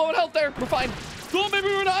 Oh, I'm a little low in health there. We're fine. Cool, maybe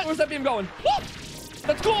we're not. Where's that beam going? Whoa!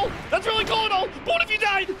 That's cool. That's really cool and all. But what if you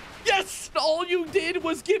died? Yes! All you did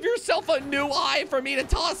was give yourself a new eye for me to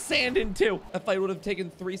toss sand into. That fight would have taken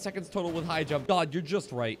 3 seconds total with high jump. God, you're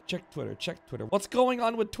just right. Check Twitter. Check Twitter. What's going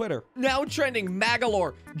on with Twitter? Now trending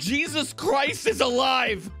Magolor. Jesus Christ is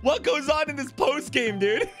alive. What goes on in this post game,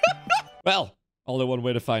 dude? Well, only one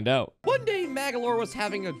way to find out. One day, Magolor was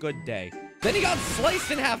having a good day. Then he got sliced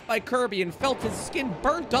in half by Kirby and felt his skin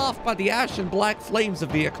burnt off by the ash and black flames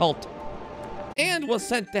of the occult. And was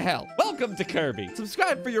sent to hell. Welcome to Kirby.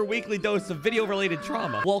 Subscribe for your weekly dose of video-related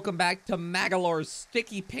trauma. Welcome back to Magolor's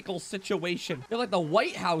sticky pickle situation. You're like the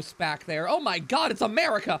White House back there. Oh my God, it's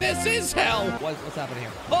America. This is hell. What's happening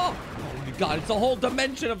here? Oh my God, it's a whole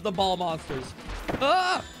dimension of the ball monsters.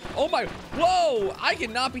 Ah! Oh my, whoa! I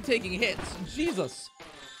cannot be taking hits. Jesus.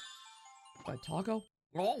 My taco?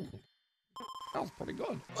 Oh. That was pretty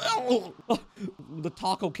good. Oh, the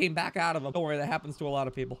taco came back out of him. Don't worry, that happens to a lot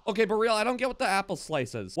of people. Okay, but real, I don't get what the apple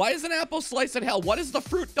slice is. Why is an apple slice in hell? What is the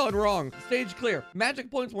fruit done wrong? Stage clear. Magic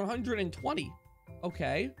points 120.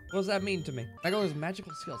 Okay. What does that mean to me? Magolor's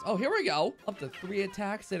magical skills. Oh, here we go. Up to 3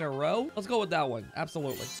 attacks in a row. Let's go with that one.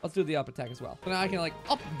 Absolutely. Let's do the up attack as well. So now I can like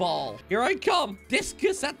up ball. Here I come.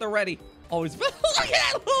 Discus at the ready. Always. Look at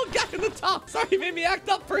that little guy in the top. Sorry, he made me act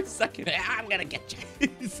up for a second. I'm gonna get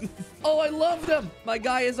you. Oh, I love them. My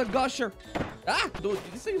guy is a gusher. Ah, dude,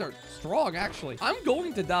 these things are strong, actually. I'm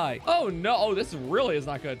going to die. Oh, no. Oh, this really is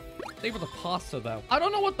not good. Thank you for the pasta, though. I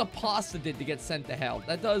don't know what the pasta did to get sent to hell.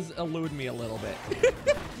 That does elude me a little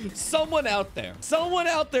bit. Someone out there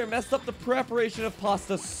messed up the preparation of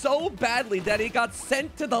pasta so badly that it got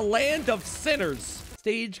sent to the land of sinners.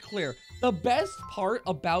 Stage clear. The best part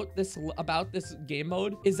about this game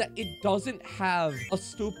mode is that it doesn't have a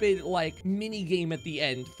stupid like mini game at the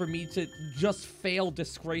end for me to just fail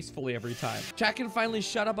disgracefully every time. Chat can finally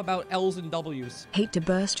shut up about L's and W's. Hate to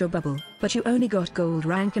burst your bubble, but you only got gold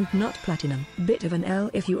rank and not platinum. Bit of an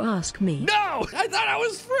L if you ask me. No! I thought I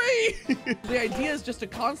was free! The idea is just to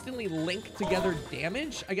constantly link together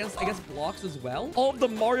damage against, I guess, blocks as well. All of the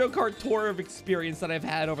Mario Kart Tour of experience that I've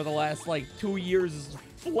had over the last like 2 years is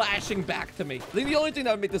flashing back to me. I think the only thing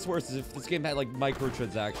that would make this worse is if this game had like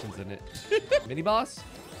microtransactions in it. Mini boss?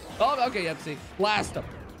 Oh, okay, let's see. Blast him.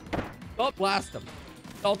 Oh, blast him.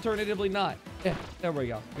 Alternatively not. Yeah, there we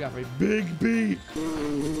go. We got a big B.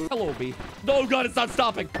 Hello, B. Oh God, it's not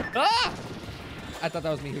stopping. Ah! I thought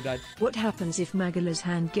that was me who died. What happens if Magolor's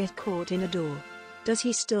hand get caught in a door? Does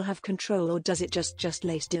he still have control or does it just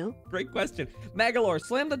lay still? Great question. Magolor,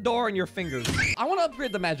 slam the door on your fingers. I want to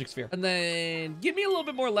upgrade the magic sphere. And then give me a little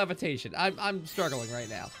bit more levitation. I'm struggling right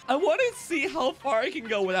now. I want to see how far I can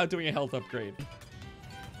go without doing a health upgrade.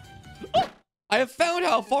 Oh, I have found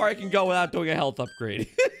how far I can go without doing a health upgrade.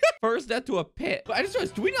 First death to a pit. I just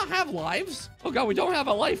realized, do we not have lives? Oh god, we don't have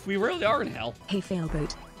a life. We really are in hell. Hey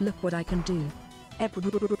Failboat, look what I can do.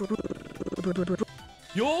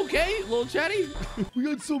 You okay, little chatty? We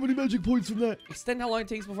got so many magic points from that. Extend how long it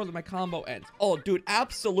takes before my combo ends. Oh, dude,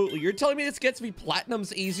 absolutely. You're telling me this gets me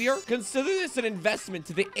platinums easier? Consider this an investment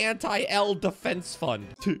to the Anti-L Defense Fund.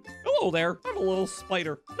 Hello there. I'm a little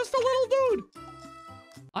spider. Just a little dude.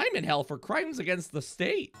 I'm in hell for crimes against the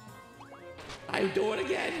state. I do it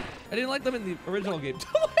again. I didn't like them in the original game.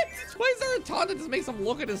 Why is there a taunt that just makes him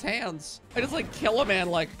look at his hands? I just like kill a man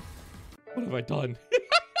like, what have I done?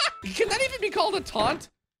 Can that even be called a taunt?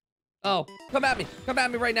 Oh, come at me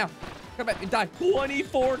right now. Come at me, die.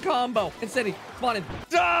 24 combo. Insanity, come on in.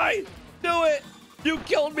 Die! Do it! You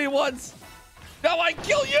killed me once. Now I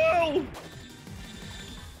kill you!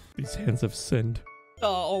 These hands have sinned.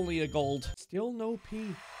 Only a gold. Still no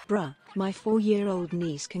P. Bruh, my 4-year-old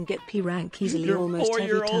niece can get P rank easily Your almost every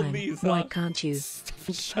 4-year-old time. niece, Why huh? can't you?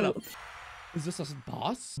 Shut up. Is this a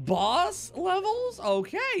boss? Boss levels?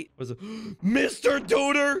 Okay. Was it Mr.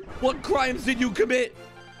 Tutor? What crimes did you commit?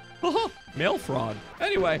 Mail fraud.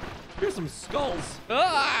 Anyway, here's some skulls.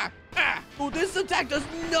 Ah! Ah! Oh, this attack does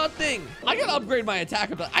nothing. I gotta upgrade my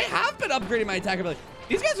attack ability. I have been upgrading my attack ability.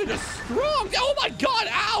 These guys are just strong. Oh my god,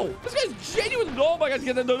 ow! This guy's genuine. Oh my god,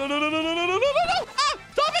 get that. No, no, no, no, no, no, no, no, no, no! Ah!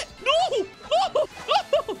 Stop it! No! Oh!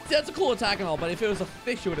 Oh! That's a cool attack and all, but if it was a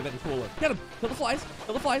fish, it would have been cooler. Get him. Kill the flies.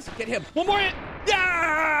 Kill the flies. Get him. One more hit.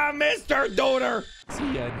 Ah! Mr. Donor!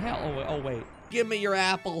 See ya in hell. Oh, wait. Give me your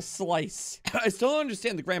apple slice. I still don't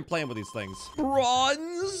understand the grand plan with these things.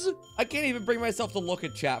 Bronze? I can't even bring myself to look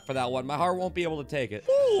at chat for that one. My heart won't be able to take it.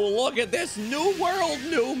 Ooh, look at this. New world,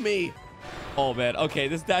 new me. Oh, man. Okay,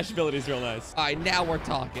 this dash ability is real nice. All right, now we're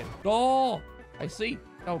talking. Oh, I see.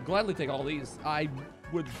 I'll gladly take all these. I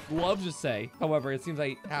would love to say. However, it seems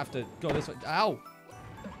I have to go this way. Ow.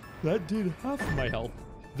 That did half my health.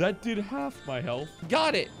 That did half my health.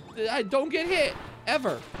 Got it. I don't get hit.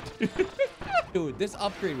 Ever. Dude, this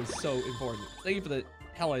upgrade was so important. Thank you for the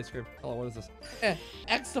hell ice cream. Oh, what is this?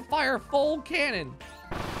 X to fire full cannon.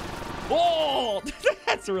 Oh,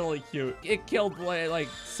 that's really cute. It killed like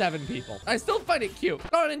 7 people. I still find it cute.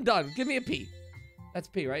 Done and done. Give me a P. That's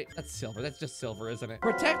P, right? That's silver. That's just silver, isn't it?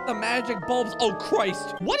 Protect the magic bulbs. Oh,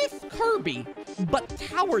 Christ. What if Kirby, but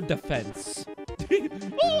tower defense?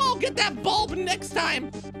 Oh, I'll get that bulb next time.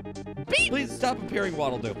 Beep. Please stop appearing,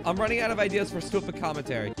 Waddle Doo. I'm running out of ideas for stupid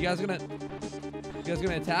commentary. You guys gonna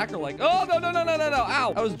attack or like, oh, no, no, no, no, no, no.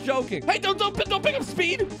 Ow. I was joking. Hey, don't pick up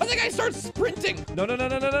speed. I think I start sprinting. No, no, no,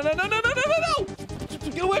 no, no, no, no, no, no, no, no, no, no.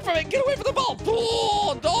 Get away from it. Get away from the bulb.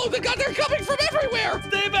 Oh, oh, the god, they're coming from everywhere.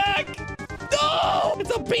 Stay back. No,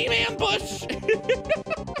 it's a beam ambush.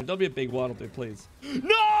 Don't be a big Waddle Doo, please.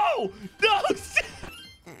 No, no.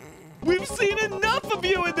 We've seen enough of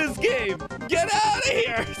you in this game. Get out of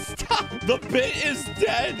here. Stop. The pit is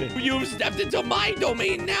dead. You've stepped into my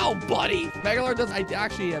domain now, buddy. Magolor does. I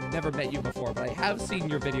actually have never met you before, but I have seen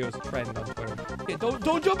your videos trend on Twitter. Okay,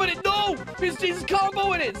 don't jump in it. No. He's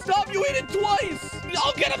combo in it. Stop. You ate it twice.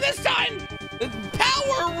 I'll get him this time.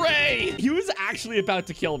 Power Ray. He was actually about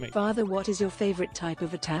to kill me. Father, what is your favorite type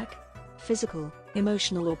of attack? Physical,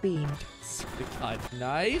 emotional, or beam? God.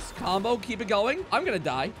 Nice. Combo. Keep it going. I'm going to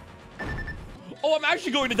die. Oh, I'm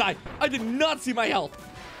actually going to die. I did not see my health.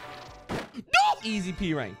 No! Easy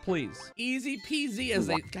P rank, please. Easy peasy as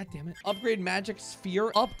they... God damn it. Upgrade magic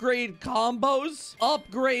sphere. Upgrade combos.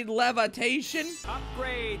 Upgrade levitation.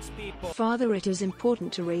 Upgrades, people. Father, it is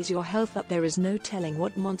important to raise your health up. There is no telling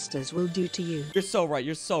what monsters will do to you. You're so right.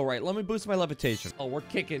 You're so right. Let me boost my levitation. Oh, we're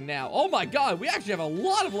kicking now. Oh my god. We actually have a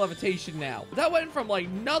lot of levitation now. That went from like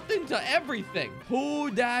nothing to everything. Who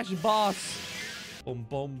dash boss? Boom,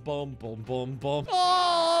 boom, boom, boom, boom, boom.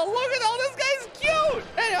 Oh, look at all this guy's cute.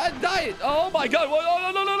 Hey, I died. Oh my god. Whoa,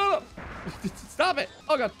 no, no, no, no, no. Stop it.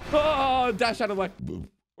 Oh god. Oh, dash out of the way.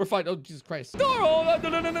 We're fine. Oh, Jesus Christ. No, no, no,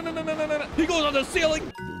 no, no, no, no, no, no, no. He goes on the ceiling.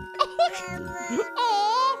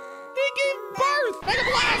 Oh, he gave birth. Make a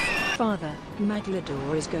blast. Father,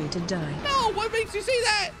 Magolor is going to die. No, what makes you say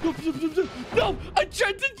that? No, I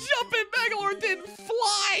tried to jump in. Magolor didn't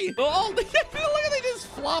fly. Oh, look at they just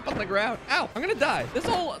flop on the ground. Ow, I'm gonna die. This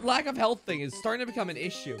whole lack of health thing is starting to become an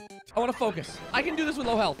issue. I want to focus. I can do this with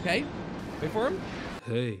low health, okay? Wait for him.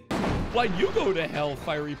 Hey. Why'd you go to hell,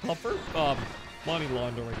 fiery puffer? Money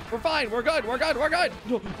laundering. We're fine. We're good. We're good. We're good.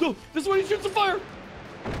 No, no, this is when he shoots the fire.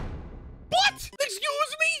 What?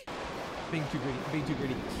 Excuse me? Being too greedy. Being too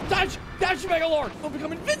greedy. Dash! Dash, Magolor! I'll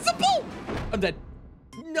become invincible! I'm dead.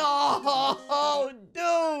 No,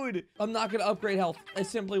 dude! I'm not gonna upgrade health. I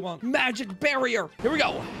simply won't. Magic barrier. Here we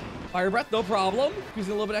go. Fire breath, no problem.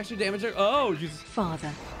 Using a little bit extra damage there. Oh, Jesus. Father,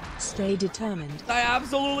 stay determined. I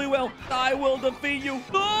absolutely will. I will defeat you.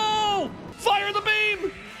 No! Fire the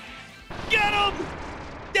beam! Get him!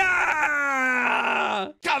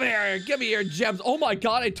 Yeah! Come here. Give me your gems. Oh my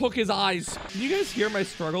God, I took his eyes. Can you guys hear my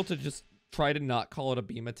struggle to just try to not call it a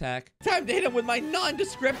beam attack? Time to hit him with my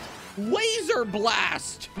nondescript laser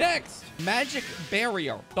blast. Next, magic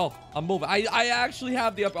barrier. Oh, I'm moving. I actually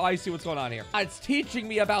have the upper. I see what's going on here. It's teaching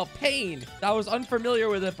me about pain. I was unfamiliar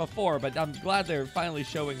with it before, but I'm glad they're finally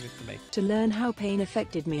showing it to me. To learn how pain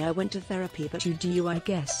affected me, I went to therapy, but you do, I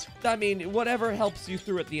guess. I mean, whatever helps you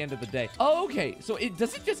through at the end of the day. Okay, so it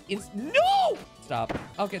doesn't just no! Stop.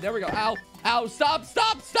 Okay, there we go. Ow. Ow. Stop.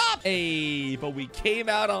 Stop. Stop. Hey, but we came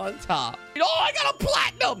out on top. Oh, I got a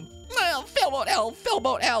platinum. Oh, fill mode L. Fill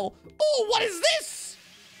mode L. Oh, what is this?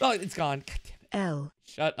 Oh, it's gone. God damn it. L.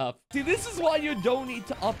 Shut up. See, this is why you don't need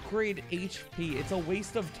to upgrade HP. It's a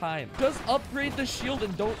waste of time. Just upgrade the shield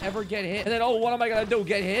and don't ever get hit. And then, oh, what am I going to do?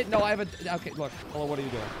 Get hit? No, I have a... Okay, look. Hello, what are you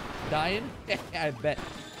doing? Dying? I bet.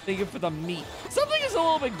 Thank you for the meat. Something is a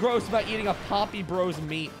little bit gross about eating a Poppy Bros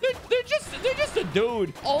meat. They're just a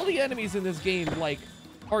dude. All the enemies in this game, like,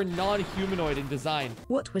 are non-humanoid in design.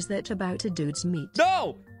 What was that about a dude's meat?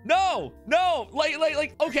 No! No! No!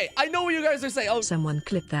 Like, okay, I know what you guys are saying. Oh, someone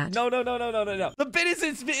clip that. No. The bit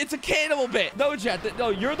is, it's a cannibal bit. No, chat. No,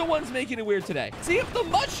 you're the ones making it weird today. See, if the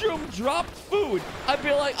mushroom dropped food, I'd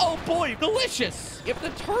be like, oh boy, delicious. If the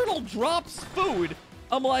turtle drops food,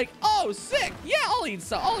 I'm like, oh, sick. Yeah, I'll eat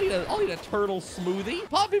a turtle smoothie.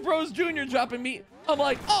 Poppy Bros Jr. dropping meat. I'm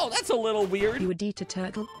like, oh, that's a little weird. You would eat a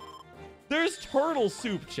turtle? There's turtle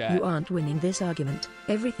soup, chat. You aren't winning this argument.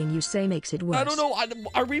 Everything you say makes it worse. I don't know.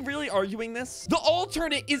 Are we really arguing this? The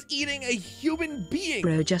alternate is eating a human being.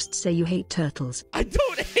 Bro, just say you hate turtles. I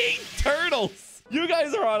don't hate turtles. You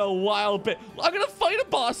guys are on a wild bit. I'm gonna fight a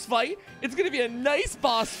boss fight. It's gonna be a nice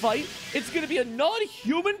boss fight. It's gonna be a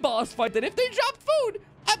non-human boss fight that if they drop food,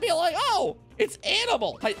 I'd be like, oh, it's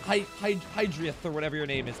animal. Hydriath or whatever your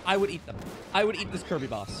name is. I would eat them. I would eat this Kirby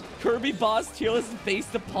boss. Kirby boss tier list is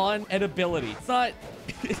based upon an ability. It's not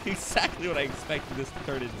exactly what I expected this to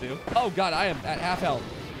turn into. Oh God, I am at half health.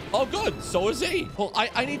 Oh good, so is he. Well,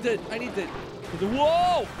 I need to,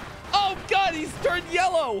 whoa. Oh God, he's turned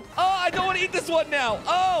yellow. Oh, I don't want to eat this one now.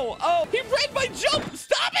 Oh, he read my jump.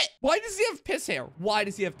 Stop it. Why does he have piss hair? Why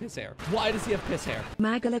does he have piss hair? Why does he have piss hair?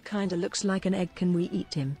 Magolor kinda looks like an egg. Can we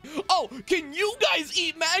eat him? Oh, can you guys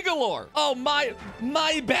eat Magolor? Oh, my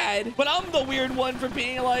bad. But I'm the weird one for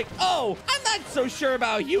being like, oh, I'm not so sure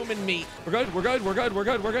about human meat. We're good. I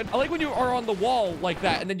like when you are on the wall like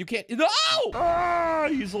that and then you can't. No!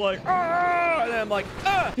 He's like, and then I'm like,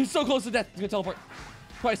 he's so close to death. He's gonna teleport.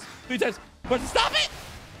 Twice, 3 times. But stop it!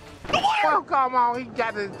 The water! Oh, come on. He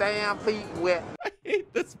got his damn feet wet. I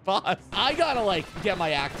hate this boss. I gotta, like, get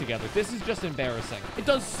my act together. This is just embarrassing. It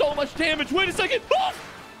does so much damage. Wait a second. No!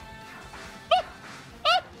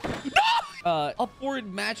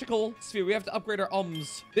 Upward magical sphere. We have to upgrade our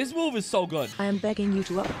ums. This move is so good. I am begging you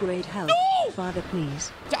to upgrade health. No! Father,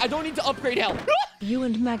 please. I don't need to upgrade health. You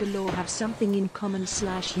and Magolor have something in common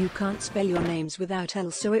 / you can't spell your names without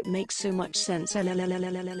L, so it makes so much sense. Chad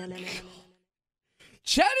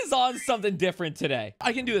is on something different today.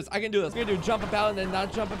 I can do this. We're gonna do jump about and then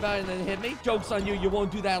not jump about and then hit me. Joke's on you. You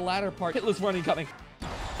won't do that latter part. Hitless running coming.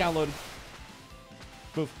 Downloaded.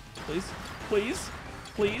 Move. Please.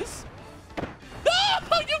 No!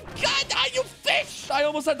 You fish! I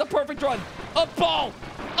almost had the perfect run. A ball!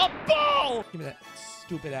 Give me that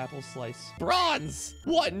stupid apple slice. Bronze!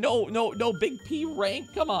 What? No big P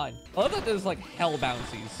rank? Come on. I love that there's like hell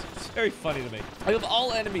bouncies. It's very funny to me. I have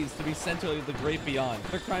all enemies to be sent to the great beyond.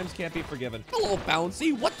 Their crimes can't be forgiven. Hello,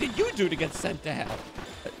 bouncy. What did you do to get sent to hell?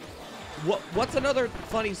 What's another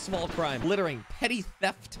funny small crime? Littering, petty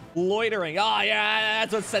theft, loitering. Oh, yeah,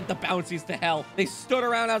 that's what sent the bouncies to hell. They stood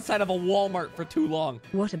around outside of a Walmart for too long.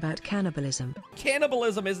 What about cannibalism?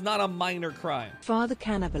 Cannibalism is not a minor crime. Father,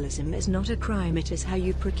 cannibalism is not a crime. It is how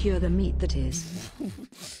you procure the meat that is.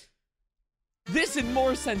 This and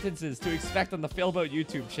more sentences to expect on the Failboat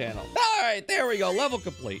YouTube channel. All right, there we go. Level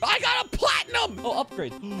complete. I got a platinum! Oh,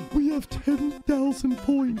 upgrade. We have 10,000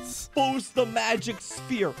 points. Boost the magic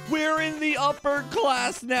sphere. We're in the upper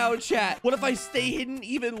class now, chat. What if I stay hidden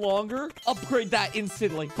even longer? Upgrade that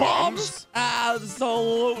instantly. Bombs?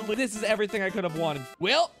 Absolutely. This is everything I could have wanted.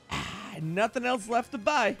 Well, nothing else left to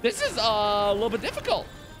buy. This is a little bit difficult.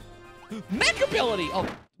 Mech ability. Oh,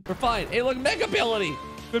 we're fine. Hey, look, mech ability.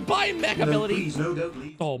 Goodbye, mech ability.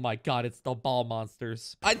 Oh my God, it's the ball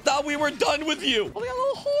monsters. I thought we were done with you. Oh, they got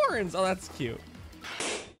little horns. Oh, that's cute.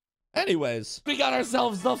 Anyways, we got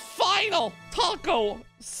ourselves the final taco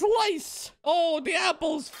slice. Oh, the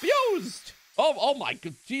apple's fused. Oh my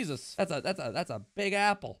good Jesus. That's a big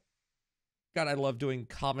apple. God, I love doing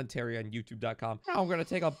commentary on YouTube.com. Now I'm gonna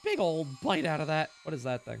take a big old bite out of that. What is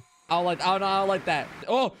that thing? Oh no, I like that.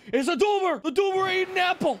 Oh, it's a doomer. The doomer ate an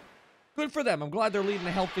apple. Good for them. I'm glad they're leading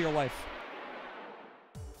a healthier life.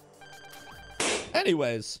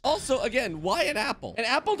 Anyways, also, again, why an apple? An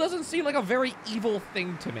apple doesn't seem like a very evil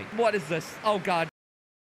thing to me. What is this? Oh, God.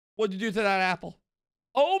 What'd you do to that apple?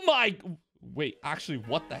 Oh, my... Wait, actually,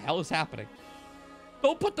 what the hell is happening?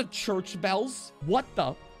 Don't put the church bells. What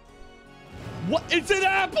the... What? It's an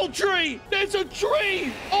apple tree! There's a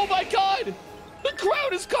tree! Oh, my God! The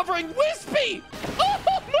crowd is covering Wispy!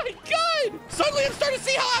 Oh, my God! Suddenly, I'm starting to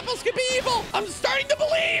see how apples can be evil! I'm starting to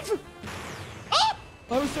believe! Ah!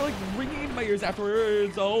 I was so like ringing in my ears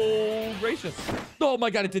afterwards. Oh, gracious. Oh my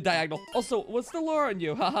God, it did diagonal. Also, what's the lore on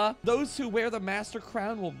you? Haha. Those who wear the master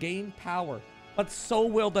crown will gain power, but so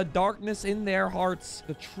will the darkness in their hearts.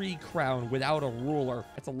 The tree crown without a ruler.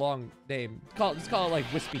 That's a long name. Let's call it like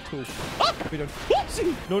Wispy 2. Ah! We don't.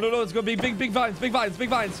 Whoopsie! No. It's gonna be big vines.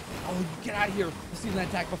 Oh, get out of here. I've seen that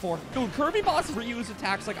attack before. Dude, Kirby bosses reuse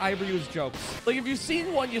attacks like I reuse jokes. Like if you've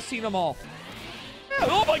seen one, you've seen them all.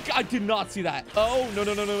 Oh my God, I did not see that. Oh, no.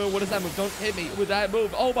 What is that move? Don't hit me with that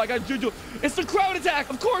move. Oh my God, Juju. It's the crowd attack.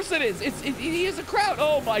 Of course it is. He is a crowd.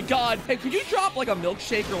 Oh my God. Hey, could you drop like a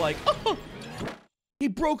milkshake or like, oh, he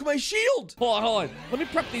broke my shield. Hold on. Let me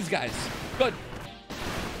prep these guys. Good.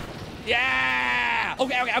 Yeah.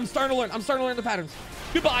 Okay. I'm starting to learn the patterns.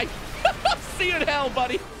 Goodbye. See you in hell,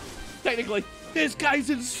 buddy. Technically. This guy's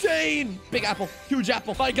insane. Big apple. Huge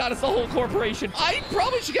apple. My God, it's the whole corporation. I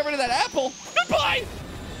probably should get rid of that apple. Goodbye.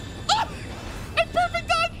 Ah, I perfect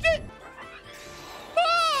dodged it. Ah,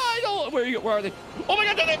 I don't. Where are they? Oh my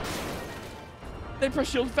God, they press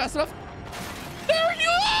shield fast enough. There you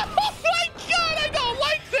are. Oh my God, I don't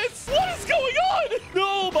like this. What is going on?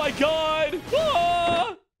 Oh my God.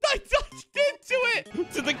 Ah, I dodged into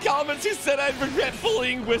it. To the comments who said I'd regret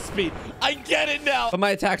bullying Wispy. I get it now. But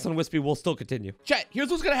my attacks on Wispy will still continue. Chat, here's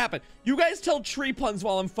what's gonna happen. You guys tell tree puns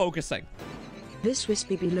while I'm focusing. This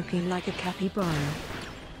Wispy be looking like a capybara.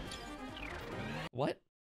 What?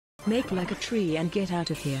 Make like a tree and get out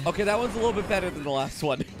of here. Okay, that one's a little bit better than the last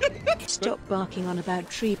one. Stop barking on about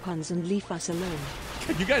tree puns and leave us alone.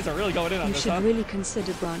 You guys are really going in on You this, should huh? really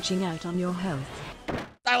consider branching out on your health.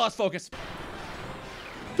 I lost focus.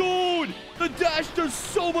 Dude, the dash does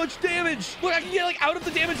so much damage. Look, I can get like out of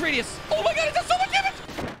the damage radius. Oh my God, it does so much damage.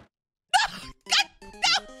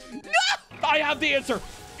 No. I have the answer.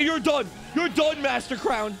 You're done. You're done, Master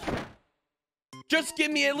Crown. Just give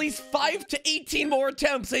me at least 5 to 18 more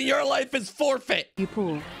attempts and your life is forfeit. You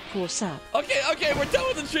poor sap. Okay, we're done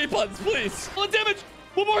with the tree puns, please. One damage.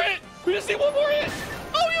 One more hit. We just need one more hit.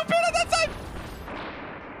 Oh, you appeared on that side.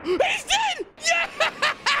 He's dead.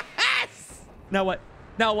 Yes. Now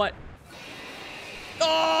what?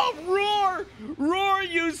 Oh, roar! Roar,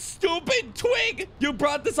 you stupid twig! You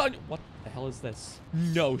brought this on. What the hell is this?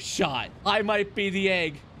 No shot. I might be the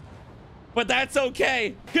egg. But that's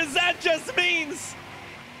okay, because that just means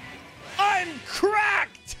I'm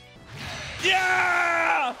cracked!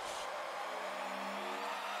 Yeah!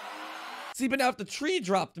 See, but now if the tree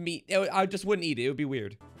dropped meat, I just wouldn't eat it. It would be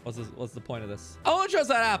weird. What's the point of this? I want to trust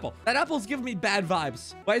that apple. That apple's giving me bad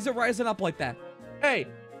vibes. Why is it rising up like that? Hey,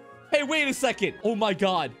 wait a second. Oh my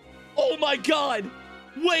God.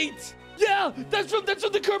 Wait. Yeah, that's from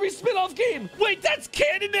the Kirby spin-off game. Wait, that's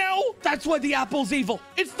canon now? That's why the apple's evil.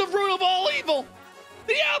 It's the root of all evil.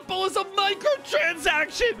 The apple is a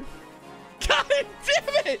microtransaction. God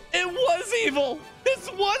damn it. It was evil.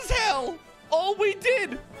 This was hell. All we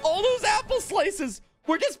did, all those apple slices,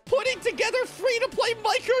 we're just putting together free-to-play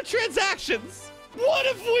microtransactions. What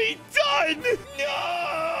have we done? No!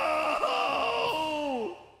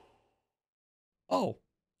 Oh,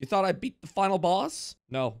 you thought I beat the final boss?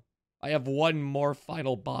 No, I have one more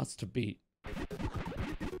final boss to beat.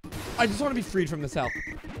 I just want to be freed from this hell.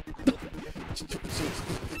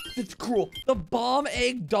 It's cruel. The bomb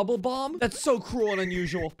egg double bomb? That's so cruel and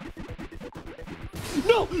unusual.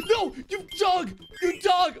 No, you dog!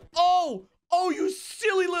 Oh, you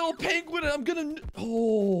silly little penguin. I'm gonna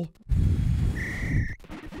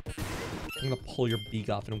pull your beak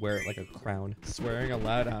off and wear it like a crown. Swearing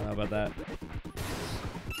aloud? I don't know about that.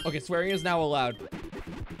 Okay, swearing is now allowed.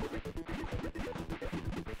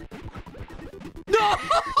 No!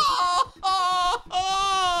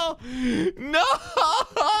 No!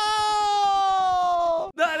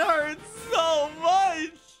 That hurts so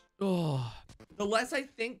much! Oh. The less I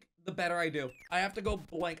think, the better I do. I have to go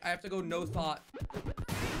blank. I have to go no thought.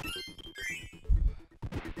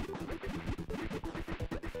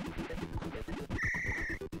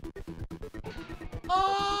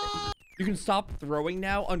 You can stop throwing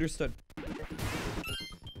now. Understood.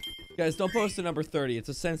 Guys, don't post to number 30. It's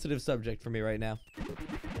a sensitive subject for me right now.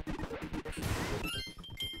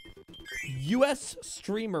 US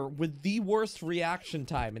streamer with the worst reaction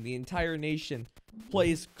time in the entire nation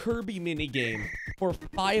plays Kirby minigame for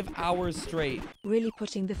 5 hours straight. Really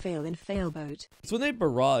putting the fail in fail boat. It's when they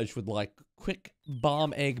barrage with like quick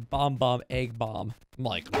bomb, egg, bomb, bomb, egg, bomb. I'm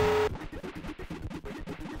like...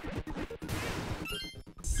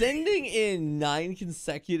 Sending in 9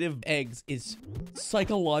 consecutive eggs is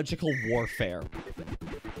psychological warfare.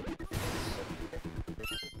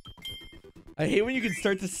 I hate when you can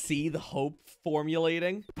start to see the hope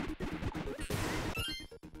formulating.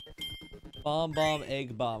 Bomb, bomb,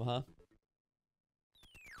 egg, bomb, huh?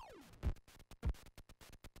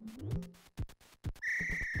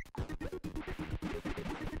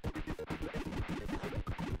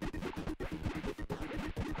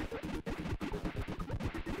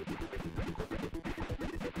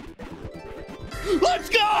 Let's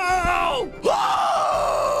go!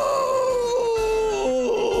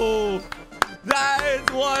 Oh! That is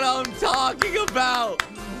what I'm talking about.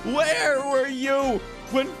 Where were you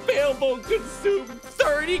when Failboat consumed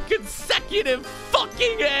 30 consecutive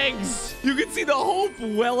fucking eggs? You can see the hope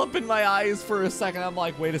well up in my eyes for a second. I'm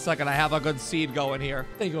like, wait a second, I have a good seed going here.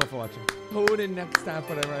 Thank you all for watching. Tune in next time,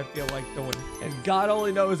 whatever I feel like doing. And God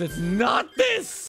only knows it's not this.